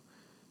true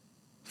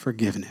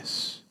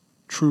forgiveness,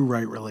 true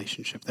right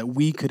relationship, that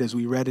we could, as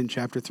we read in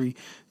chapter 3,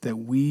 that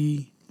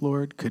we,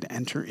 Lord, could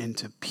enter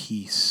into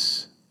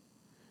peace,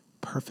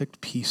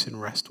 perfect peace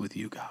and rest with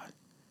you, God.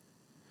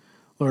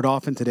 Lord,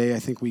 often today I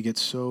think we get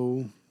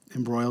so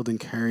embroiled and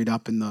carried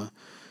up in the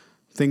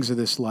things of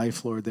this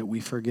life, Lord, that we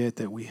forget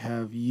that we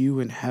have you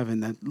in heaven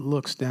that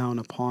looks down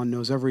upon,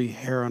 knows every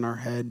hair on our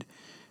head.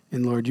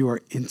 And Lord, you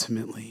are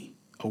intimately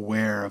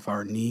aware of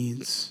our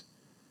needs,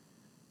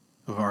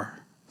 of our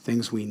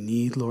things we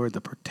need, Lord,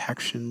 the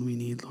protection we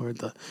need, Lord,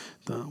 the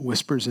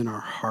whispers in our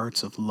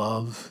hearts of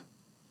love.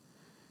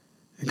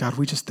 And God,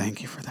 we just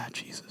thank you for that,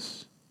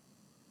 Jesus.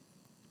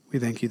 We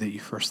thank you that you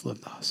first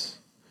loved us.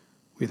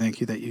 We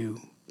thank you that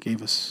you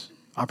gave us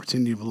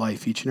opportunity of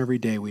life each and every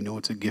day. We know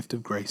it's a gift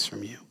of grace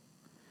from you.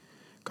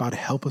 God,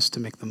 help us to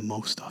make the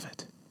most of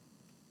it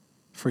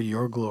for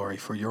your glory,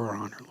 for your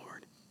honor,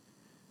 Lord.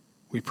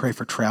 We pray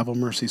for travel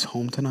mercies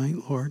home tonight,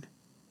 Lord.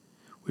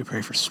 We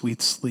pray for sweet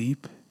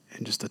sleep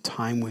and just a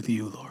time with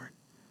you, Lord.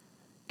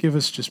 Give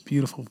us just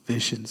beautiful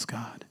visions,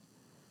 God,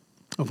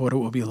 of what it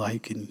will be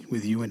like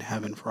with you in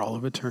heaven for all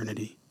of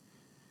eternity.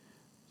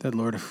 That,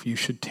 Lord, if you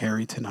should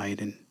tarry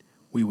tonight and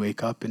we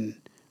wake up and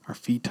our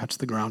feet touch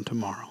the ground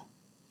tomorrow,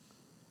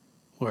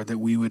 Lord, that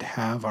we would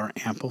have our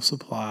ample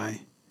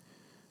supply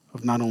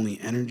of not only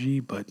energy,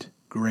 but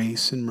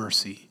grace and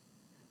mercy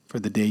for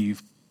the day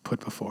you've put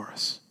before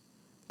us.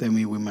 Then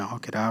we may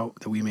walk it out,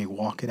 that we may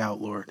walk it out,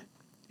 Lord,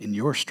 in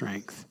your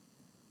strength,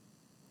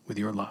 with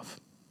your love.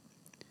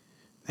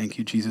 Thank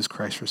you, Jesus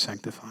Christ, for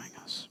sanctifying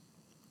us.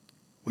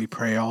 We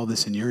pray all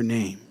this in your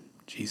name,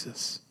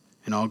 Jesus,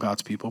 and all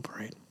God's people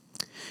prayed.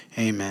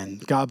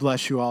 Amen. God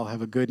bless you all.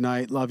 Have a good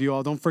night. Love you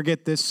all. Don't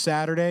forget this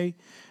Saturday.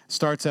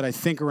 Starts at, I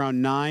think,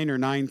 around 9 or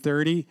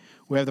 9:30.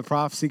 We have the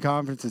prophecy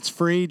conference. It's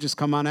free. Just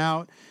come on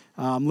out.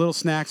 Little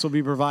snacks will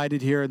be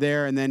provided here or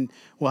there, and then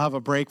we'll have a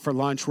break for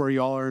lunch where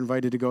you all are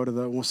invited to go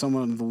to some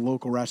of the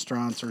local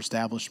restaurants or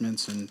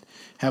establishments and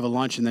have a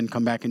lunch and then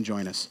come back and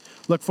join us.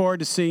 Look forward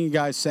to seeing you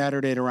guys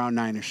Saturday at around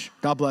 9-ish.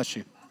 God bless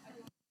you.